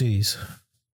BBC series?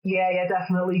 Yeah,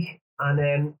 definitely.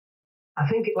 And I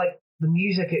think the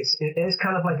music, it is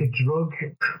kind of like a drug.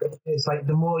 It's like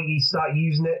the more you start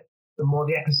using it, the more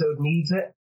the episode needs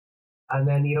it. And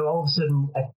then, all of a sudden,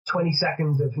 20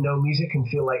 seconds of no music can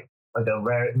feel like a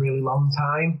really long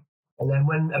time. And then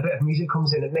when a bit of music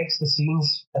comes in, it makes the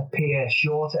scenes appear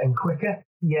shorter and quicker.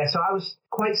 Yeah, so I was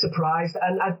quite surprised.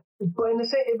 But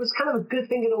it was kind of a good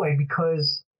thing in a way,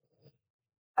 because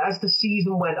as the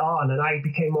season went on and I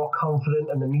became more confident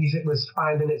and the music was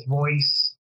finding its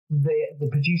voice, the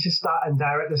producers and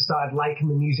directors started liking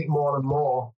the music more and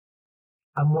more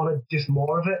and wanted just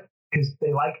more of it because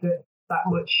they liked it that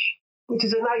much, which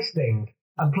is a nice thing.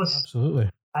 And plus, absolutely.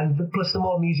 And plus, the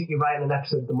more music you write in an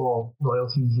episode, the more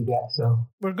royalties you get. So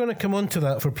we're going to come on to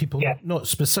that for people, not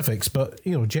specifics, but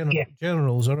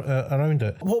generals around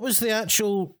it. What was the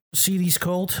actual series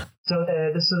called? So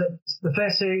the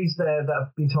first series that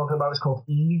I've been talking about is called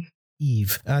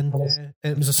Eve. And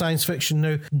it was a science fiction.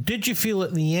 Now, did you feel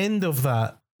at the end of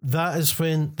that is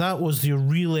when that was your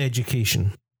real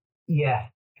education? Yeah,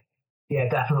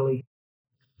 definitely.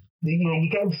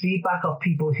 You're getting feedback of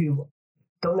people who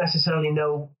don't necessarily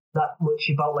know that much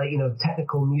about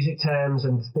technical music terms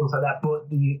and things like that, but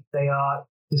they are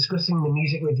discussing the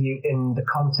music with you in the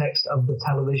context of the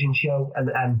television show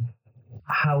and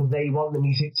how they want the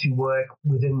music to work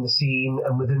within the scene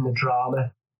and within the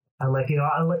drama. And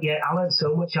I learned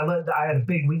so much. I learned that I had a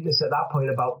big weakness at that point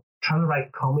about trying to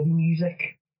write comedy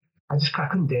music. I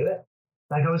couldn't do it.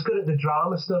 I was good at the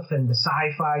drama stuff and the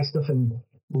sci-fi stuff and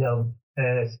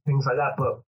things like that,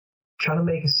 but trying to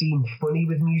make a scene funny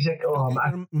with music.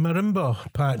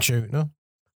 Marimba patch out, no?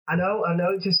 I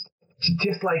know. Just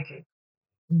like,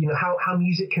 how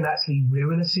music can actually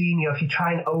ruin a scene. If you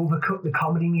try and overcook the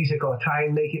comedy music or try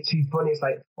and make it too funny, it's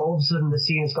like all of a sudden the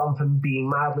scene's gone from being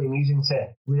mildly amusing to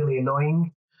really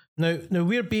annoying. Now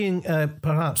we're being,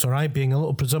 perhaps, or I being a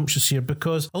little presumptuous here,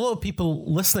 because a lot of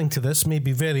people listening to this may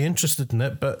be very interested in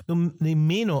it, but they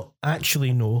may not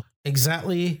actually know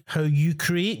exactly how you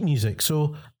create music.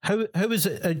 So how is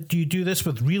it? Do you do this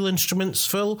with real instruments,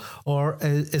 Phil, or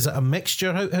is it a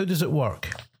mixture? How does it work?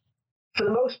 For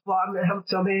the most part,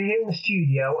 I'm here in the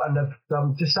studio and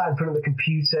I'm just sat in front of the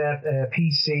computer,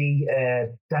 PC,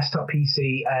 desktop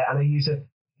PC, and I use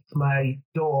my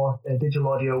DAW, digital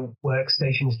audio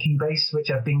workstation, is Cubase,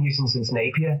 which I've been using since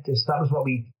Napier. That was what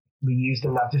we used,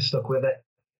 and I've just stuck with it.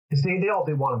 Because they all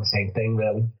do one and the same thing,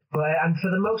 really. And for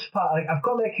the most part, I've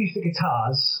got my acoustic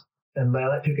guitars and my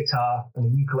electric guitar and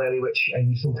a ukulele, which I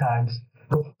use sometimes.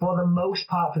 But for the most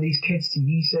part, for these Kids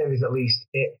TV series, at least,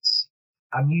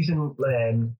 I'm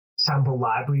using sample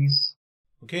libraries.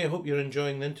 Okay, I hope you're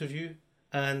enjoying the interview,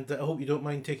 and I hope you don't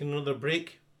mind taking another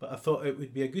break, but I thought it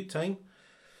would be a good time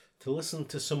to listen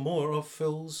to some more of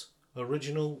Phil's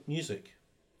original music.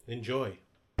 Enjoy.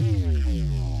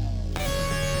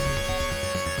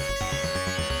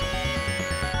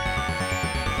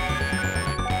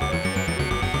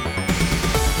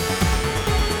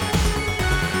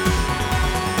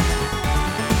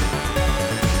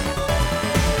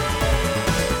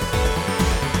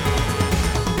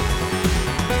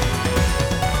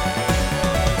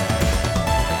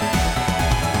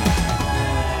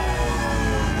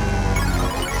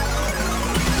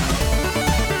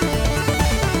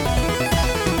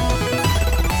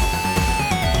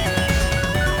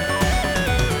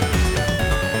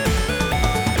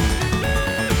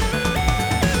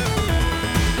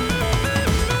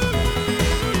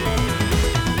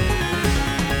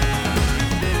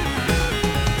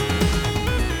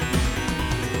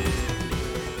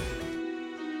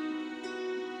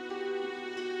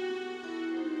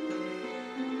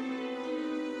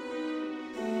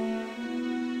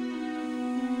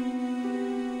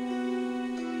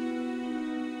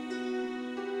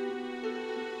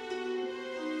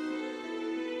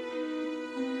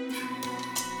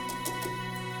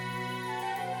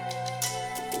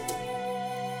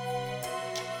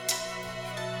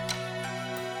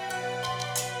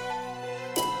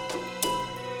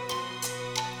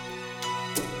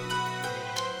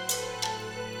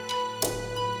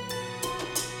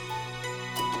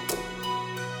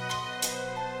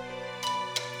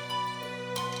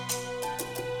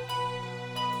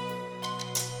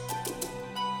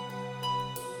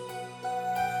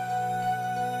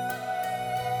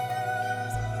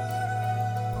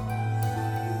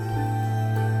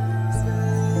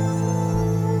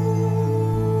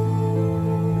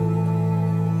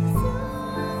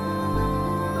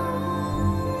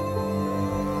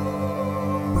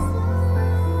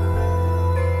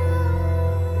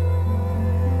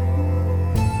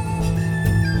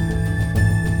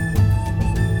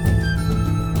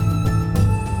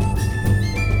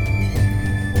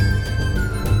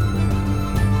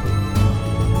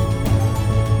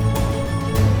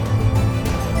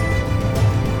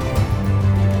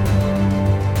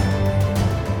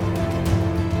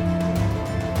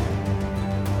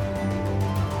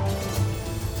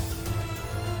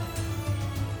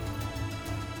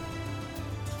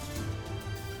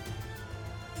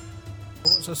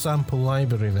 What's a sample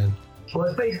library then? Well,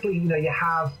 it's basically, you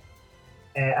have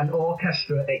an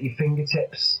orchestra at your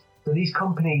fingertips. So these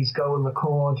companies go and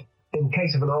record, in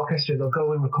case of an orchestra, they'll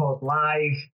go and record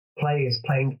live players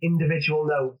playing individual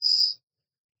notes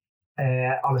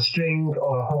on a string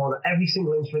or a horn, every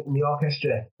single instrument in the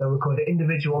orchestra. They'll record the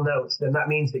individual notes. Then that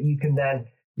means that you can then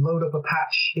load up a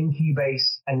patch in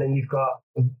Cubase, and then you've got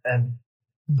a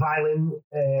violin,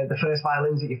 the first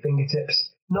violins at your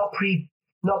fingertips.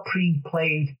 Not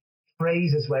pre-played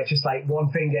phrases where it's just like one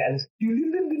finger and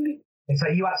it's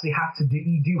like you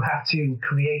do have to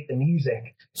create the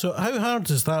music. So how hard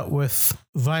is that with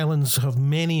violins have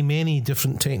many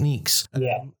different techniques?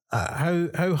 Yeah.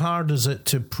 How hard is it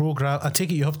to program? I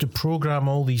take it you have to program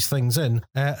all these things in.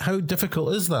 How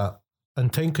difficult is that?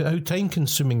 And how time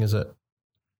consuming is it?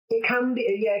 It can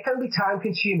be time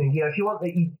consuming. If you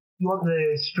want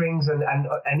the strings and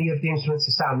any of the instruments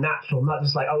to sound natural, not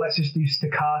just like, let's just do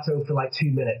staccato for like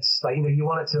 2 minutes. Like, you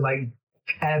want it to like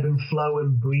ebb and flow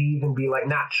and breathe and be like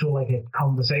natural, like a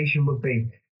conversation would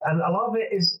be. And a lot of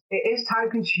it is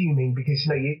time consuming because,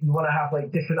 you want to have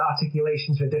like different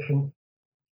articulations for different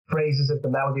phrases of the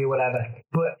melody or whatever.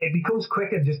 But it becomes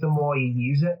quicker just the more you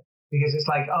use it, because it's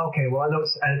like, okay, well, I know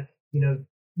it's,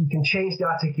 you can change the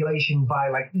articulation by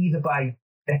either by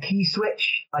a key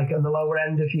switch, like on the lower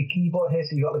end of your keyboard here.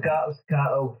 So you got legato,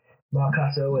 staccato,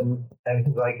 marcato, and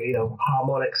everything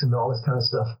harmonics and all this kind of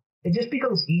stuff. It just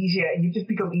becomes easier. You just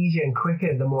become easier and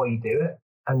quicker the more you do it.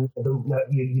 And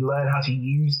you learn how to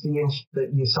use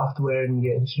your software and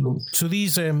your instruments. So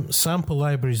these sample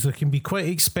libraries, they can be quite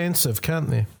expensive, can't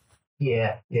they?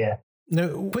 Yeah. Now,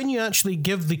 when you actually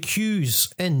give the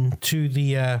cues in to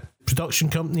the production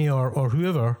company or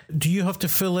whoever, do you have to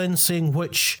fill in saying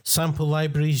which sample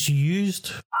libraries you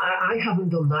used? I haven't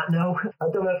done that, no. I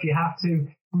don't know if you have to.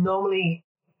 Normally,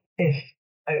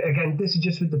 again, this is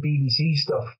just with the BBC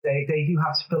stuff, they do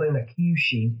have to fill in a cue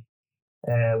sheet,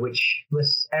 which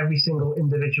lists every single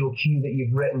individual cue that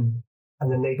you've written,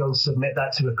 and then they go and submit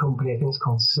that to a company. I think it's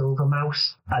called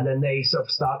Silvermouse, and then they sort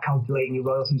of start calculating your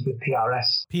royalties with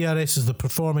PRS. PRS is the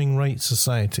Performing Rights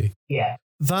Society. Yeah.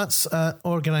 That's an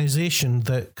organisation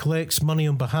that collects money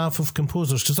on behalf of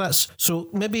composers. So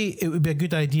maybe it would be a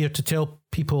good idea to tell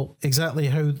people exactly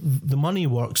how the money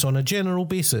works on a general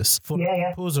basis for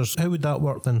composers. How would that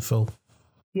work then, Phil?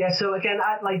 Yeah, so again,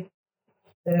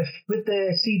 with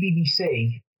the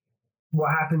CBBC,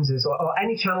 what happens is, or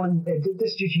any channel,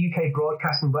 this is just UK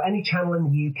broadcasting, but any channel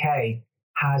in the UK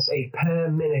has a per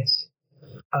minute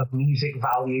of music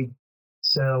value.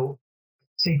 So,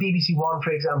 say BBC One,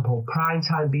 for example, prime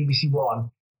time BBC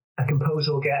One, a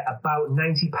composer will get about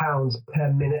 £90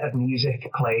 per minute of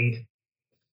music played.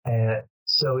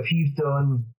 So if you've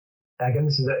done, again,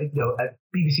 this is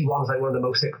BBC One is like one of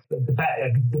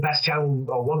the best channel,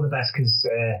 or one of the best, because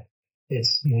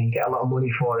it's you get a lot of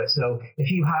money for it. So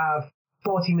if you have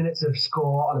 40 minutes of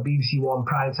score on a BBC One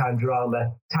primetime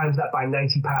drama, times that by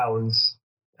 £90,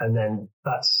 and then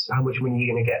that's how much money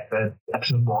you're going to get for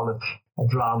episode 1 of a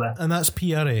drama. And that's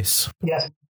PRS. Yes.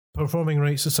 Performing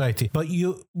Rights Society. But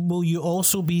will you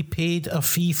also be paid a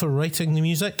fee for writing the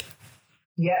music?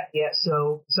 Yeah.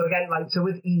 So again,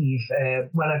 with Eve,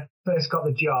 when I first got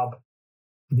the job,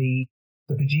 the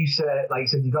producer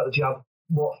said, "You got the job.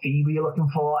 What fee were you looking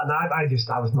for?" And I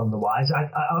was none the wise.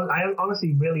 I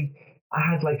honestly really,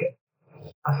 I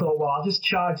thought, well, I'll just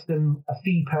charge them a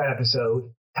fee per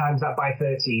episode, times that by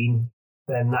 13,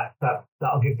 then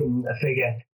that'll give them a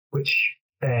figure, which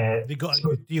they got a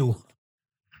good deal.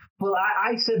 Well,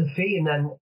 I said a fee, and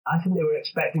then I think they were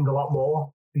expecting a lot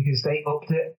more because they upped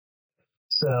it.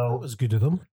 So that was good of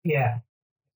them. Yeah.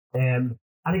 And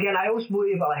again, I always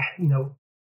worry about, I know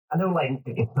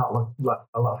it's not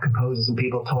a lot of composers and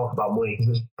people talk about money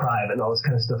because it's private and all this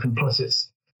kind of stuff, and plus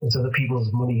it's other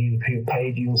people's money who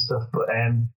paid you and stuff. But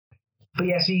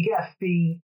yeah, so you get a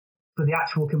fee for the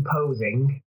actual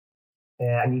composing,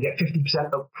 and you get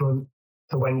 50% up front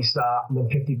for when you start, and then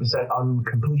 50% on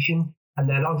completion, and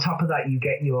then on top of that you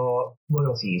get your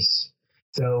royalties.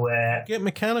 So get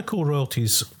mechanical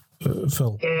royalties,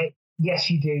 Phil.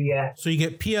 Yes, you do, yeah. So you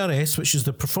get PRS, which is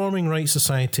the Performing Rights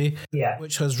Society,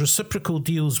 which has reciprocal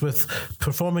deals with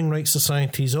performing rights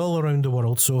societies all around the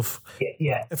world. So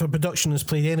if a production is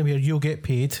played anywhere, you'll get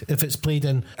paid. If it's played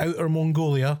in Outer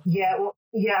Mongolia.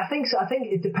 I think so. I think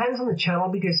it depends on the channel,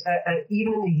 because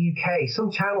even in the UK,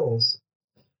 some channels,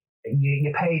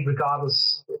 you're paid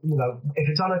regardless. If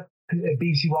it's on a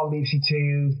BBC One, BBC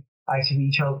Two,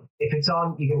 ITV channel, if it's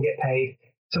on, you're going to get paid.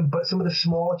 But some of the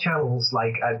smaller channels,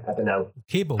 like, I don't know.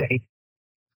 Cable.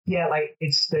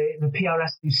 It's the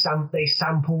PRS, they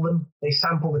sample them. They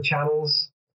sample the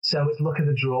channels. So it's luck of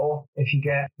the draw if you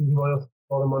get royalties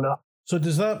for them or not. So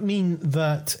does that mean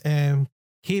that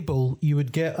cable, you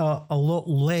would get a lot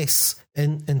less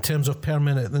in terms of per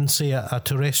minute than, say, a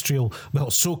terrestrial,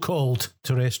 well, so-called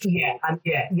terrestrial? Yeah,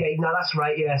 no, that's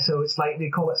right, yeah. So it's like, they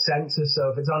call it census. So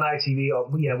if it's on ITV or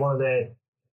one of the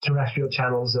terrestrial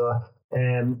channels, or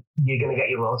you're going to get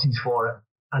your royalties for it.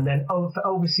 And then for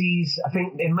overseas, I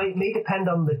think it may depend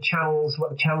on the channels, what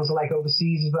the channels are like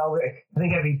overseas as well. I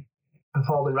think every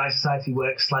Performing Rights Society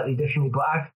works slightly differently,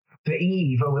 but for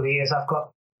Eve, over the years, I've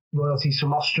got royalties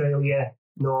from Australia,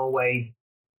 Norway,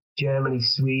 Germany,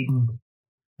 Sweden,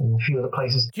 and a few other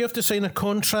places. Do you have to sign a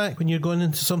contract when you're going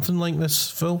into something like this,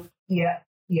 Phil? Yeah.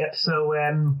 So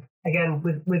again,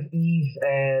 with Eve,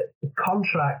 the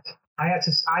contract, I had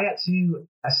to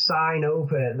assign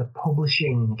over the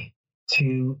publishing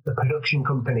to the production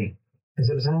company, because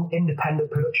it was an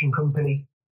independent production company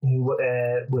who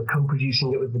were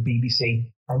co-producing it with the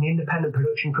BBC, and the independent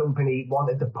production company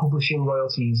wanted the publishing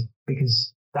royalties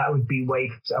because that would be a way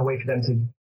for them to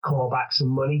claw back some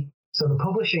money. So the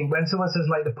publishing, when someone says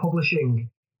like the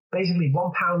publishing, basically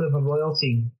 £1 of a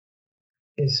royalty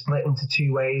is split into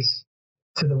two ways,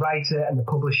 to the writer and the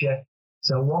publisher.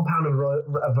 So £1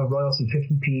 of a royalty,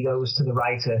 50p goes to the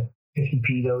writer,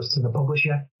 50p goes to the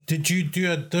publisher. Did you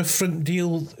do a different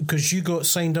deal because you got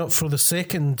signed up for the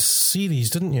second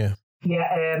series, didn't you?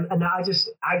 Yeah, and I just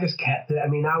kept it. I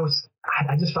mean, I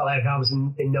just felt like I was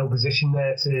in no position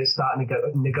there to start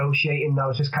negotiating. I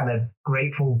was just kind of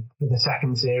grateful for the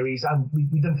second series, and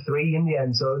we done 3 in the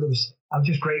end. So I was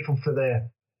just grateful for the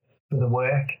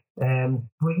work. But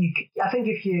I think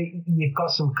if you've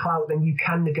got some clout, then you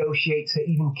can negotiate to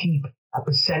even keep a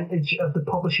percentage of the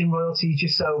publishing royalties,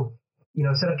 just so,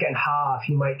 instead of getting half,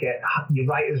 you might get your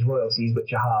writer's royalties,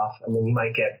 which are half, and then you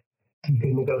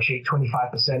can negotiate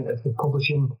 25% of the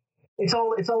publishing. It's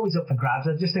always up for grabs.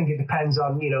 I just think it depends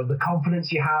on, the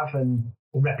confidence you have and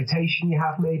the reputation you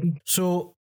have, maybe.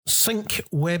 So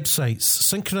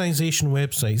synchronization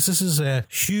websites. This is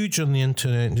huge on the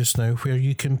internet just now, where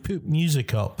you can put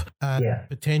music up and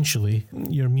potentially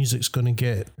your music's going to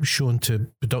get shown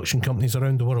to production companies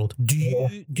around the world. Do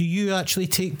you actually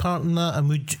take part in that?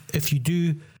 And if you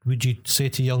do, would you say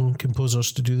to young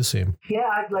composers to do the same?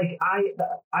 Yeah,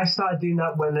 I started doing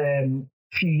that when a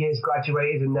few years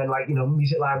graduated, and then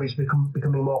music libraries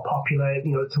becoming more popular,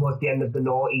 towards the end of the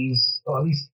noughties, or at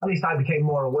least I became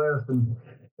more aware of them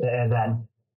then.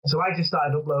 So I just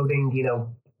started uploading,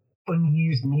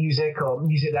 unused music or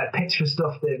music that pitched for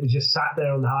stuff that was just sat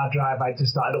there on the hard drive. I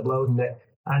just started uploading it,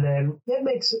 and it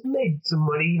made some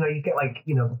money. You get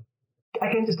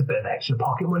again, just a bit of extra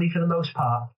pocket money for the most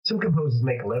part. Some composers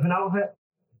make a living out of it,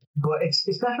 but it's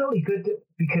definitely good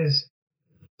because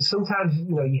sometimes,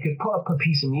 you could put up a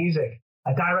piece of music,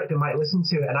 a director might listen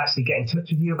to it and actually get in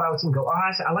touch with you about it and go,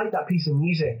 I like that piece of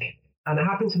music. And it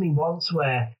happened to me once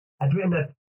where I'd written a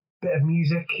bit of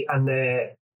music, and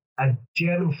a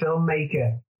German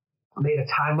filmmaker made a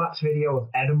time-lapse video of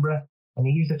Edinburgh, and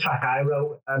he used a track I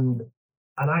wrote, and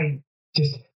I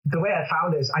just, the way I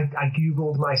found it is I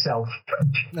Googled myself.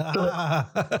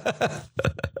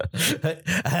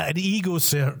 An ego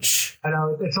search. I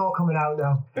know, it's all coming out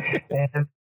now.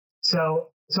 So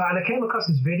and I came across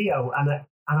this video, and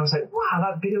I was like,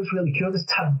 wow, that video is really cool. This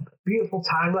beautiful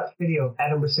time-lapse video of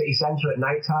Edinburgh city centre at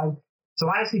night time. So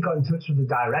I actually got in touch with the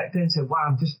director and said,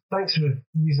 wow, thanks for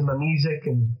using my music,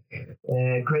 and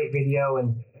great video,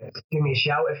 and give me a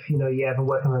shout if, you ever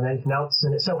working on anything else.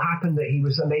 And it so happened that he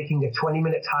was making a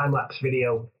 20-minute time-lapse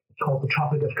video called The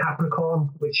Tropic of Capricorn,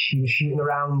 which he was shooting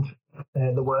around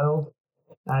the world.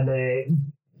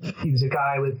 And he was a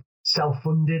guy with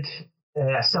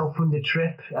a self-funded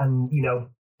trip, and,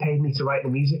 paid me to write the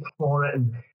music for it.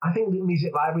 And I think the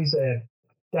music libraries are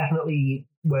definitely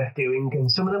worth doing,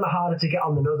 and some of them are harder to get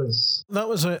on than others. That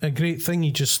was a great thing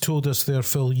you just told us there,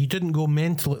 Phil. You didn't go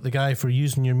mental at the guy for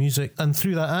using your music, and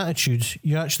through that attitude,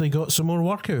 you actually got some more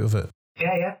work out of it.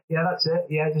 Yeah, that's it.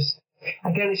 Yeah, it's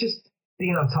just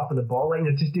being on top of the ball,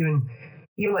 just doing,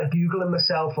 Googling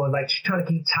myself, or trying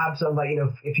to keep tabs on,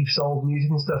 if you've sold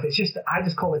music and stuff. It's just, I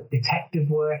just call it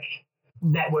detective work,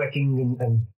 networking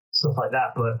and stuff like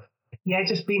that. But yeah,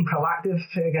 just being proactive,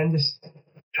 again, just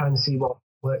trying to see what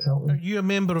works out. Are you a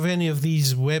member of any of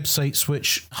these websites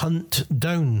which hunt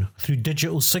down through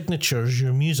digital signatures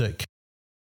your music?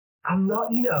 I'm not,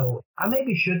 I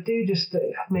maybe should do,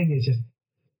 maybe it's just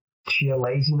sheer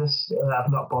laziness.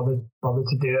 I've not bothered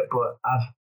to do it, but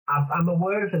I'm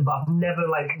aware of them, but I've never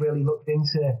really looked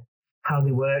into how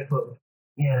they work. But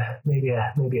yeah, maybe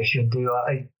I should do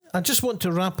it. I just want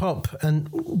to wrap up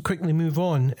and quickly move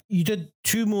on. You did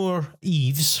 2 more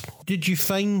Eves. Did you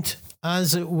find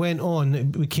as it went on,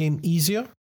 it became easier?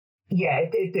 Yeah,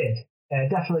 it did.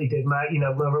 Definitely did. My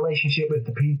relationship with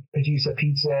the producer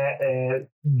Peter,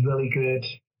 really good.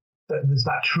 There's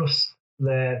that trust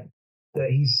there that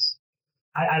he's.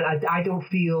 I don't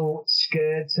feel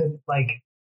scared to like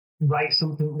write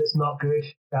something that's not good.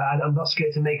 I'm not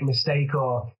scared to make a mistake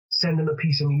or send him a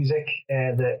piece of music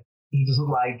that he doesn't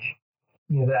like.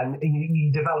 And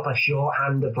you develop a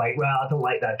shorthand of like, well, I don't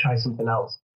like that. Try something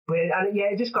else. But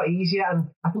it just got easier, and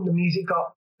I think the music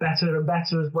got better and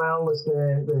better as well as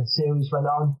the series went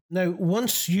on. Now,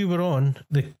 once you were on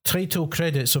the title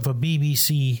credits of a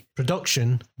BBC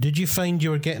production, did you find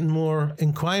you were getting more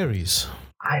inquiries?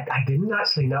 I didn't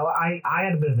actually know. I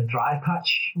had a bit of a dry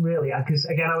patch, really, because,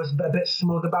 again, I was a bit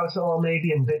smug about it all,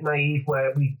 maybe, and a bit naive,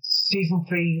 where we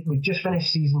just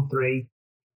finished season 3,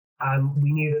 and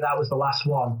we knew that was the last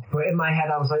one. But in my head,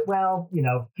 I was like, well,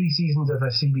 3 seasons of a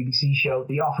CBBC show,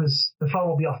 the phone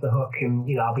will be off the hook, and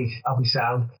I'll be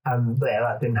sound. And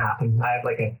that didn't happen.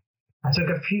 I took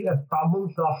about a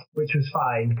month off, which was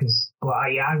fine, but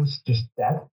I was just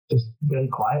dead, just really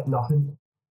quiet, nothing,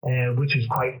 which was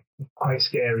quite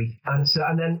scary. And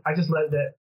then I just learned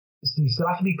that you still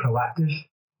have to be proactive.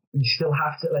 You still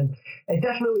have to, and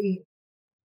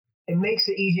it makes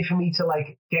it easier for me to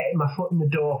like get my foot in the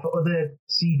door for other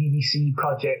CBBC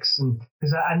projects, and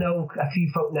because I know a few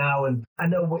folk now, and I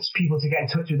know which people to get in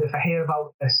touch with. If I hear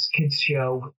about a kids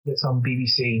show that's on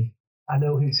BBC, I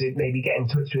know who to maybe get in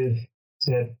touch with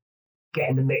to get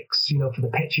in the mix, for the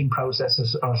pitching process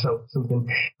or something.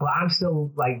 But I'm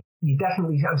still like, I'm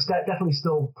definitely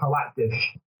still proactive.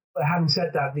 But having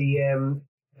said that,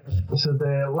 so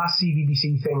the last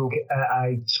CBBC thing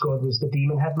I scored was The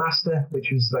Demon Headmaster,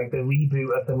 which was like the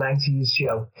reboot of the 90s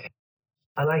show.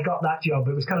 And I got that job.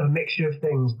 It was kind of a mixture of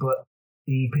things, but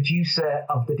the producer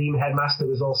of The Demon Headmaster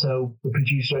was also the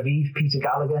producer of Eve, Peter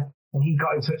Gallagher. And he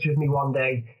got in touch with me one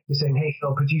day, just saying, "Hey,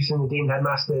 Phil, producing The Demon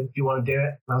Headmaster, do you want to do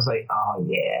it?" And I was like, "Oh,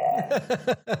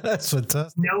 yeah." That's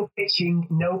fantastic. No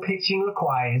pitching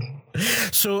required.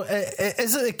 So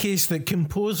is it the case that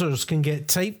composers can get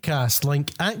typecast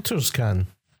like actors can?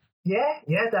 Yeah,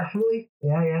 definitely.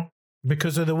 Yeah.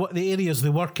 Because of the areas they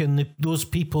work in, those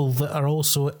people that are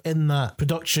also in that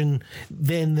production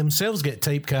then themselves get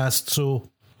typecast, so...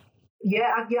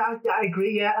 Yeah, I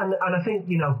agree, yeah. And I think,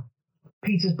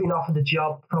 Peter's been offered the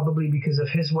job probably because of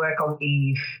his work on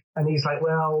Eve, and he's like,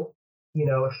 well,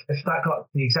 if that got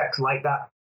the execs like that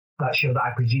show that I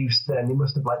produced, then they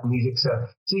must have liked the music. So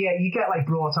yeah, you get like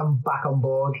brought back on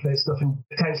board for stuff and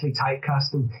potentially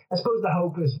typecast. And I suppose the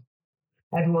hope is,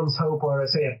 everyone's hope, or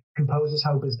say a composer's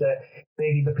hope, is that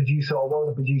maybe the producer or one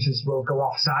of the producers will go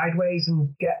off sideways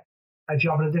and get a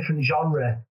job in a different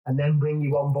genre and then bring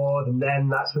you on board, and then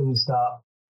that's when you start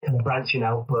kind of branching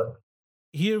out. But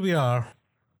here we are,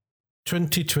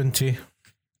 2020.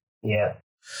 Yeah.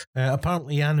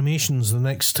 Apparently animation's the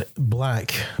next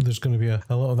Black. There's going to be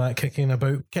a lot of that kicking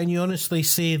about. Can you honestly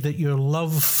say that your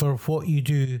love for what you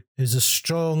do is as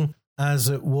strong as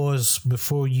it was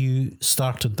before you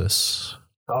started this?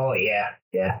 Oh,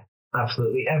 yeah,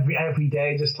 absolutely. Every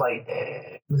day, just like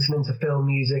listening to film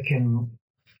music and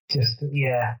just,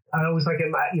 yeah. I always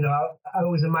I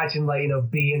always imagine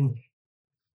being,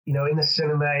 in the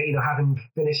cinema, having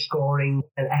finished scoring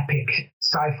an epic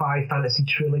sci-fi fantasy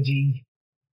trilogy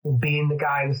and being the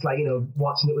guy and it's like,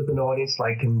 watching it with an audience,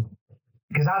 and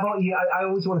because I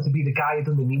always wanted to be the guy who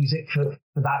done the music for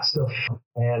that stuff,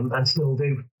 and still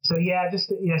do. So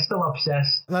still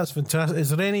obsessed. That's fantastic. Is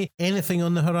there anything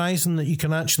on the horizon that you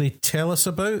can actually tell us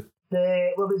about?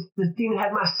 There's the Demon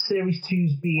Headmaster Series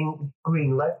 2's been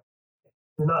greenlit.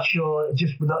 We're not sure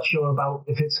about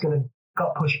if it's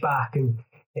got pushed back, and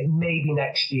it may be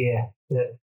next year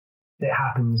that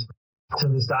happens. So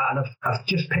there's that, and I've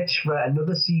just pitched for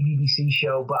another CBBC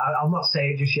show, but I'll not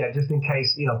say it just yet, just in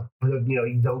case you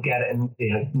don't get it and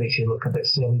it makes you look a bit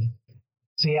silly.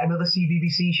 So yeah, another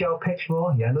CBBC show pitch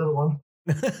for, another one.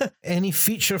 Any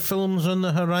feature films on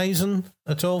the horizon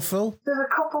at all, Phil? There's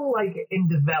a couple in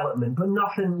development, but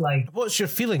nothing like. What's your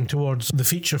feeling towards the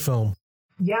feature film?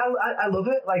 Yeah, I love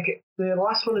it. The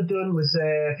last one I'd done was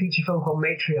a feature film called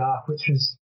Matriarch, which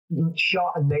was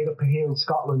shot and made up here in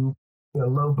Scotland.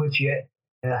 Low budget,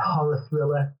 horror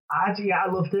thriller. I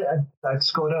loved it. I'd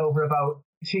scored it over about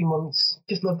 2 months.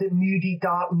 Just loved it.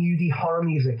 Dark, moody horror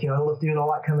music. I love doing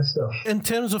all that kind of stuff. In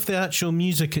terms of the actual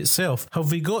music itself, have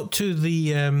we got to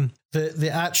the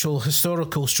actual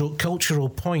historical cultural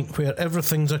point where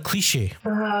everything's a cliche?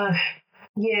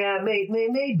 Yeah,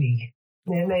 maybe.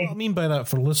 Yeah, what I mean by that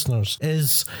for listeners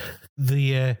is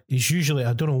is usually,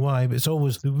 I don't know why, but it's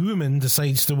always the woman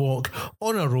decides to walk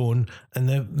on her own in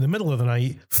the middle of the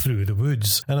night through the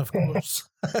woods. And of course,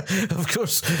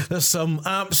 there's some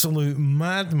absolute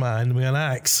madman with an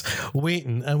axe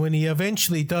waiting. And when he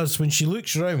eventually does, when she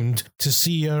looks round to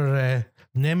see her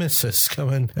nemesis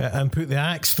come in and put the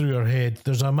axe through her head,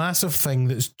 there's a massive thing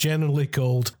that's generally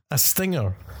called a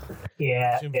stinger.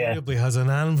 Yeah, which invariably has an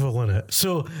anvil in it.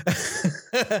 So,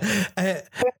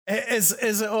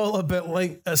 is it all a bit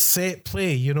like a set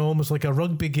play? You know, almost like a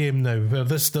rugby game now, where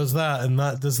this does that and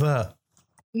that does that.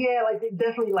 Yeah, like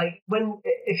definitely. Like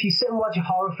if you sit and watch a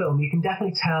horror film, you can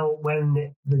definitely tell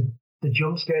when the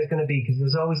jump scare is going to be, because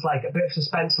there's always like a bit of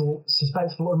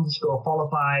suspenseful underscore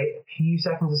followed by a few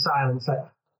seconds of silence. Like,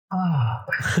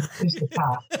 just the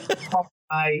cat. Followed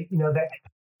by, that.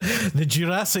 The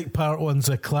Jurassic Park one's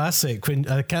a classic. When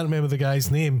I can't remember the guy's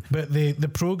name, but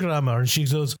the programmer, and she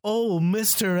goes, "Oh,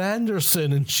 Mr.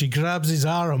 Anderson," and she grabs his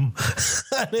arm,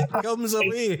 and it comes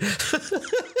away.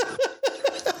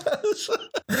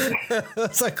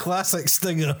 That's a classic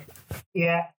stinger.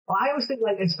 Yeah, well, I always think,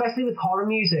 like, especially with horror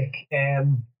music,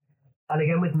 and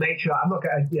again with Matriarch, I'm not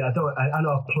gonna, I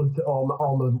know I've plugged all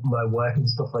my work and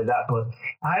stuff like that, but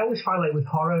I always find, like, with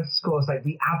horror scores, like,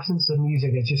 the absence of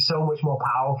music is just so much more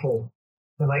powerful.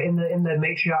 So, like, in the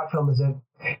Matriarch film,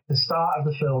 the start of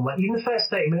the film, like, even the first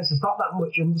 30 minutes, there's not that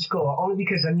much underscore, only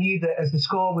because I knew that as the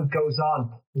score goes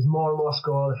on, there's more and more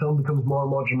score, the film becomes more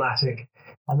and more dramatic,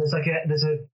 and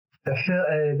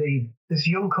this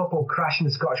young couple crash in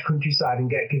the Scottish countryside and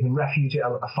get given refuge at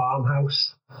a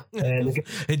farmhouse.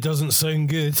 It doesn't sound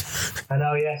good. I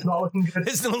know, yeah, it's not looking good.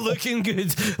 It's not looking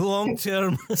good.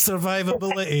 Long-term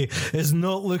survivability is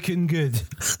not looking good.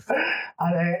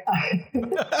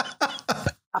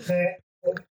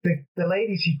 The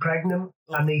lady, she's pregnant,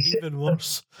 and they even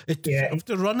worse. You have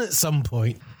to run at some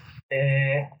point.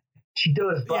 She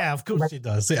does. But, yeah, of course she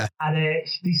does, yeah. And they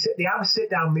have a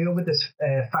sit-down meal with this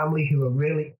family who are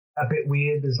really a bit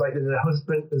weird. There's the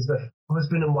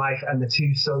husband and wife and the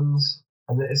two sons,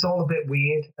 and it's all a bit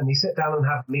weird. And they sit down and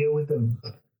have a meal with them,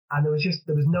 and there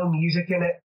was no music in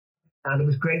it, and it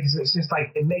was great because it's just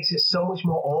like, it makes it so much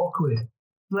more awkward.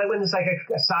 Like when there's like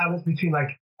a silence between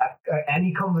like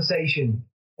any conversation,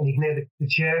 and you can hear the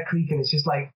chair creaking. It's just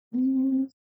like,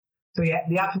 so yeah,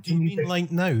 the absence of music. Do you mean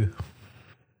like now?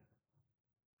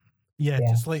 Yeah,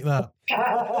 just like that.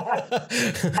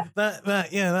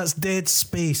 That's dead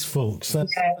space, folks.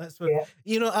 That's what,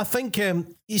 I think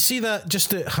you see that,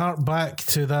 just to hark back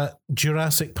to that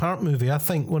Jurassic Park movie. I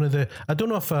think I don't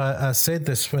know if I said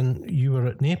this when you were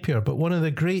at Napier, but one of the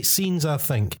great scenes, I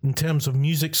think, in terms of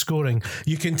music scoring,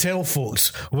 you can tell,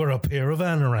 folks, we're a pair of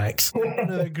anoraks. One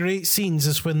of the great scenes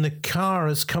is when the car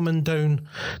is coming down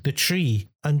the tree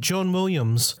and John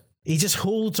Williams, he just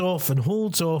holds off and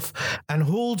holds off and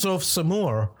holds off some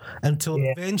more until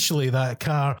eventually that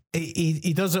car,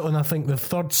 he does it on, I think, the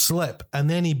third slip, and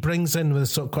then he brings in with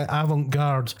sort of quite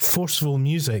avant-garde, forceful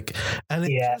music, and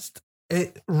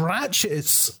it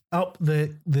ratchets up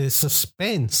the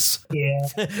suspense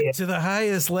to the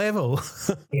highest level.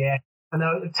 Yeah, I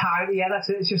know, the time, that's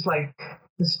it. It's just like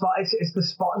the spot, it's the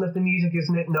spotting of the music,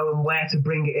 isn't it? Knowing where to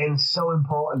bring it in, so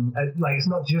important. Like, it's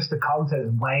not just the content,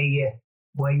 it's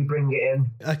where you bring it in.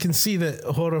 I can see that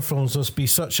horror films must be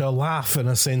such a laugh, in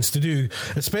a sense, to do,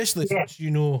 especially since,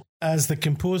 as the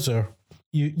composer,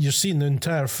 you're seeing the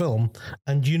entire film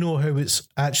and you know how it's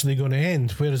actually going to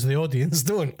end, whereas the audience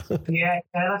don't.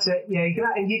 That's it. Yeah, you can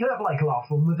have like a lot of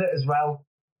fun with it as well.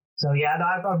 So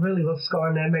I really love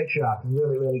scoring there. Matriarch,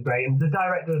 really, really great. And the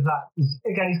director of that he's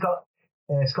got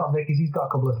Scott Vickers. He's got a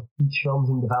couple of feature films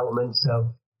in development.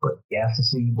 So, but have to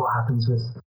see what happens with.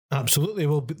 Absolutely,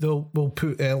 we'll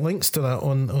put links to that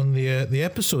on the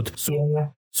episode.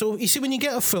 So you see, when you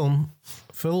get a film,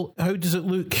 Phil, how does it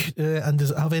look, and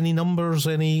does it have any numbers,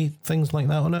 any things like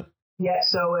that on it? Yeah,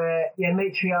 so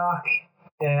Matriarch.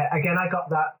 Again, I got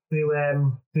that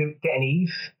through Getting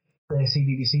Eve, the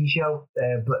CBBC show.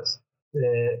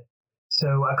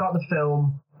 So I got the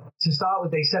film. To start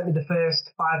with, they sent me the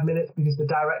first 5 minutes because the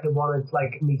director wanted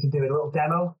me to do a little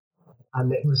demo.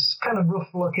 And it was kind of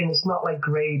rough looking. It's not like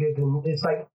graded, and it's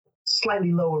like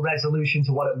slightly lower resolution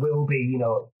to what it will be.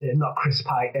 Not crisp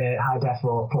high def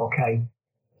or 4K.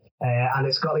 And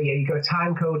it's got you got a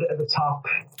time code at the top.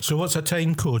 So what's a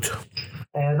time code?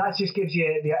 That just gives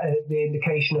you the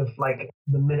indication of like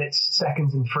the minutes,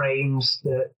 seconds, and frames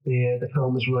that the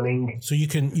film is running. So you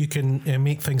can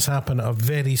make things happen at a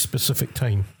very specific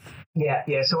time. Yeah.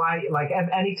 So I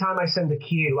anytime I send a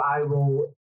cue, I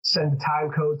will send the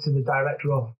time code to the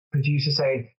director or producer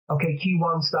saying, okay,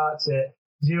 Q1 starts at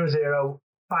 00,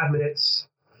 5 minutes,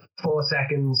 4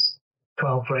 seconds,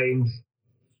 12 frames.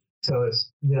 So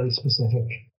it's really specific.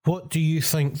 What do you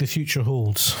think the future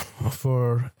holds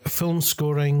for film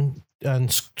scoring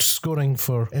and scoring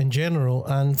for in general,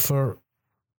 and for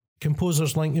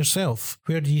composers like yourself?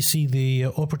 Where do you see the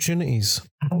opportunities?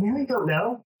 I really don't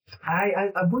know.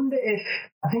 I wonder if,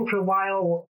 I think for a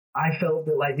while I felt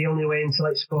that like the only way into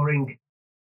like scoring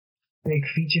big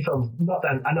feature films, not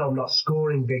that I know I'm not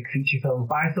scoring big feature films,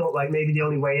 but I thought like maybe the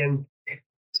only way in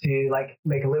to like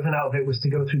make a living out of it was to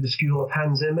go through the school of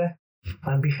Hans Zimmer.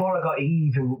 And before I got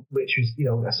Eve, and which was, you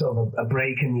know, a sort of a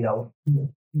break and, you know,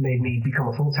 made me become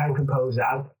a full-time composer,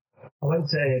 I went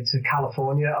to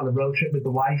California on a road trip with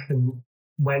the wife and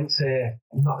went to,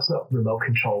 it's not Remote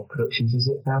Control Productions, is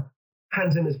it now?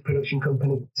 Hans Zimmer's production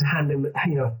company, to hand him,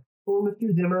 you know, oh,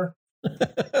 Mr. Zimmer.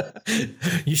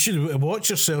 You should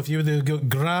watch yourself. You would have got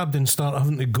grabbed and start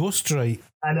having to ghostwrite.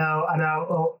 I know.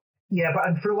 Well, yeah,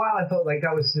 but for a while I thought like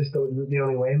that was just the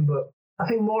only way in, but I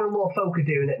think more and more folk are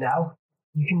doing it now.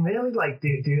 You can really like do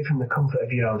it from the comfort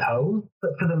of your own home,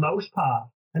 but for the most part.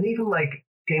 And even like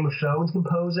Game of Thrones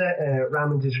composer,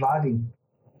 Ramin Djawadi,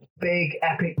 big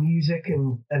epic music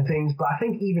and things. But I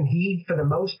think even he, for the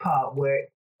most part,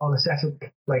 worked on a set of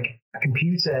like a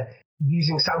computer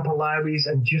using sample libraries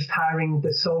and just hiring the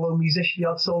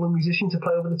odd solo musician to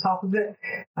play over the top of it.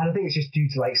 And I think it's just due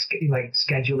to like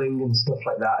scheduling and stuff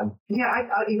like that. And yeah,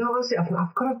 I you know, honestly, I've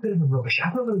got a bit of a rubbish. I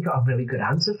haven't really got a really good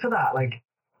answer for that. Like,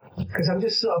 because I'm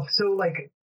just sort of so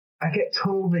like, I get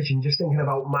tunnel vision just thinking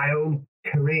about my own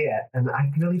career, and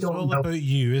I really don't know. It's all about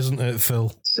you, isn't it,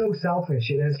 Phil? So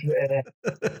selfish it is.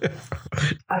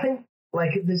 I think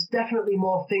like there's definitely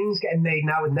more things getting made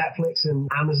now with Netflix and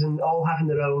Amazon all having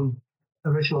their own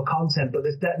original content, but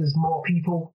there's more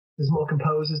people, there's more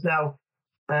composers now.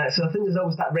 So I think there's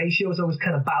always that ratio is always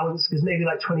kind of balanced, because maybe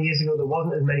like 20 years ago there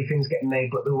wasn't as many things getting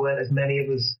made, but there weren't as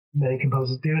many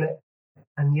composers doing it.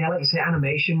 And yeah, like you say,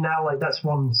 animation now, like that's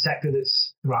one sector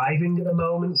that's thriving at the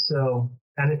moment. So,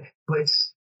 but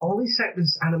it's all these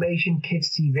sectors, animation,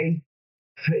 kids TV,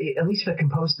 at least for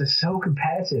composers, they're so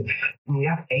competitive. And you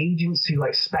have agents who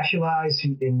like specialize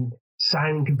in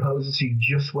signing composers who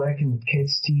just work in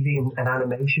kids TV and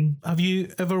animation. Have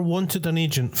you ever wanted an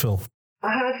agent, Phil?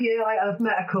 I have, yeah. I've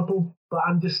met a couple, but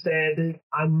I'm just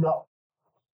I'm not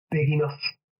big enough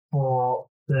for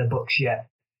the books yet.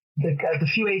 The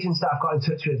few agents that I've got in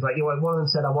touch with, like, you know, one of them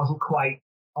said I wasn't quite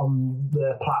on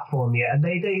the platform yet, and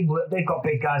they've got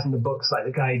big guys in the books, like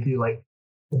the guy who do like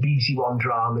the BBC One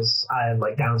dramas,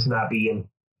 like Downton Abbey, and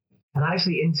I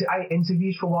actually I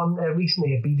interviewed for one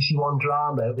recently, a BBC One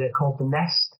drama. They're called The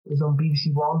Nest. It was on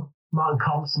BBC One. Martin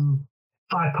Compson,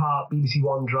 5-part BBC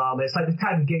One drama. It's like the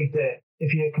type of gig that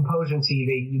if you're a composer on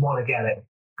TV, you want to get it,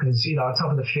 because, you know, on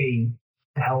top of the fee,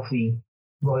 the healthy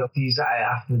royalties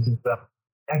afterwards. But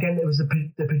again, it was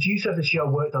the producer of the show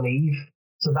worked on Eve,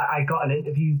 so that I got an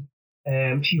interview.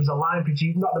 She was a line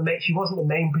producer, she wasn't the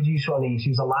main producer on Eve. She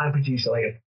was a line producer,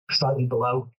 like slightly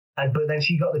below. But then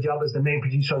she got the job as the main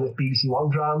producer on the BBC One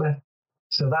drama.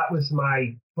 So that was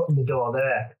my foot in the door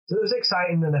there. So it was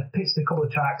exciting, and I pitched a couple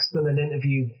of tracks, done an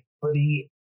interview, but the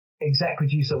exec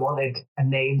producer wanted a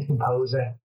named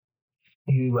composer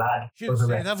who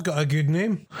they've got a good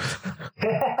name.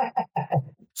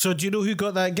 So do you know who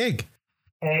got that gig?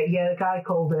 Yeah, a guy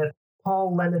called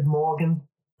Paul Leonard Morgan.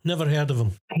 Never heard of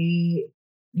him. He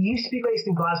used to be based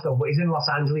in Glasgow, but he's in Los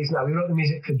Angeles now. He wrote the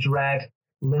music for Dread,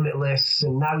 Limitless,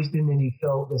 and now he's doing the new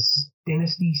film, this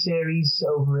Dynasty series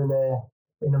over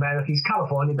in America. He's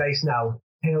California based now.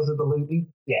 Tales of the Loop.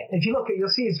 Yeah, if you look at, you'll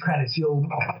see his credits.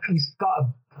 He's got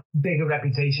a bigger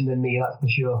reputation than me, that's for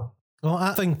sure. Well,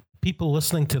 I think people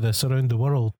listening to this around the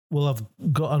world will have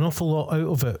got an awful lot out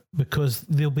of it, because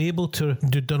they'll be able to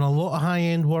done a lot of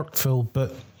high-end work, Phil,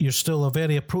 but you're still a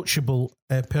very approachable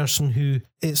person who,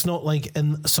 it's not like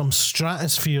in some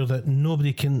stratosphere that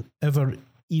nobody can ever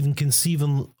even conceive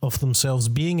of themselves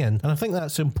being in. And I think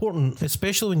that's important,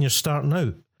 especially when you're starting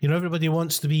out. You know, everybody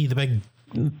wants to be the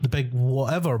big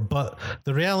whatever, but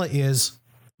the reality is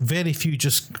very few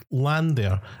just land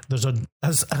there.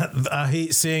 As I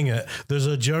hate saying it, there's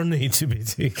a journey to be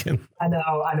taken. I know.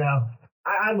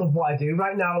 I love what I do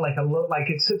right now. Like, I look like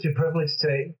it's such a privilege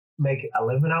to make a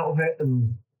living out of it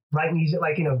and write music.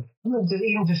 Like, you know,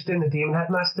 even just doing the Demon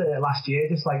Headmaster last year,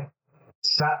 just like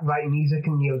sat writing music,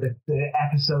 and, you know, the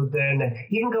episode there, and then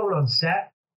even going on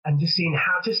set and just seeing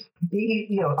how, just,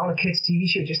 you know, on a kids' TV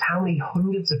show, just how many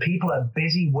hundreds of people are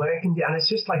busy working. And it's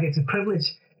just like, it's a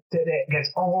privilege that it gets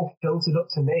all filtered up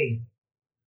to me.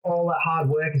 All that hard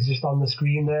work is just on the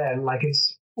screen there, and like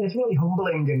it's really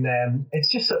humbling, and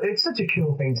it's such a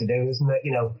cool thing to do, isn't it?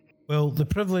 You know. Well, the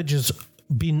privilege has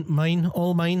been mine,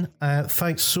 all mine.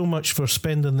 Thanks so much for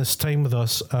spending this time with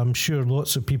us. I'm sure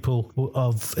lots of people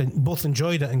have both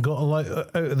enjoyed it and got a lot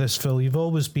out of this, Phil. You've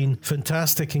always been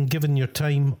fantastic in giving your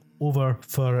time over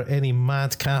for any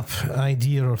madcap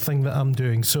idea or thing that I'm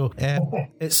doing. So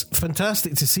it's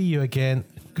fantastic to see you again.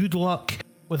 Good luck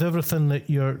with everything that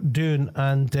you're doing,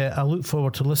 and I look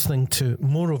forward to listening to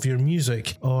more of your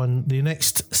music on the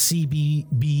next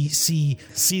CBBC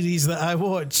series that I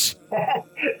watch.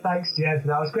 Thanks, Jed.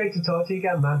 That was great to talk to you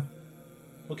again, man.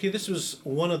 Okay, this was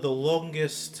one of the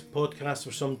longest podcasts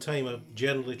for some time. I've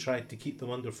generally tried to keep them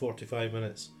under 45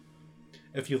 minutes.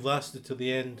 If you've lasted to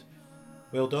the end,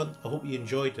 well done. I hope you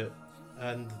enjoyed it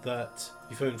and that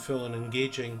you found Phil an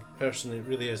engaging person. It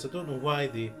really is. I don't know why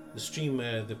the stream,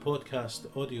 the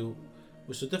podcast audio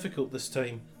was so difficult this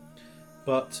time,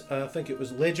 but I think it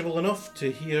was legible enough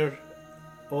to hear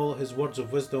all his words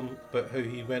of wisdom about how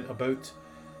he went about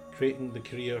creating the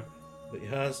career that he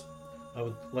has. I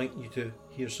would like you to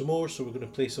hear some more, so we're going to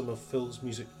play some of Phil's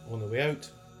music on the way out.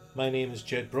 My name is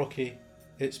Jed Brocky.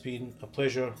 It's been a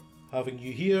pleasure having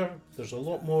you here. There's a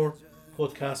lot more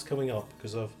podcasts coming up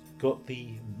because I've got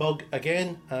the bug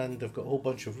again, and I've got a whole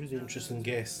bunch of really interesting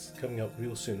guests coming up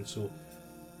real soon, so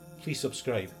please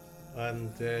subscribe,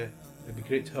 and it'd be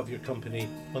great to have your company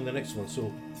on the next one.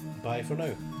 So bye for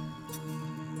now.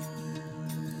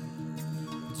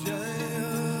 Jai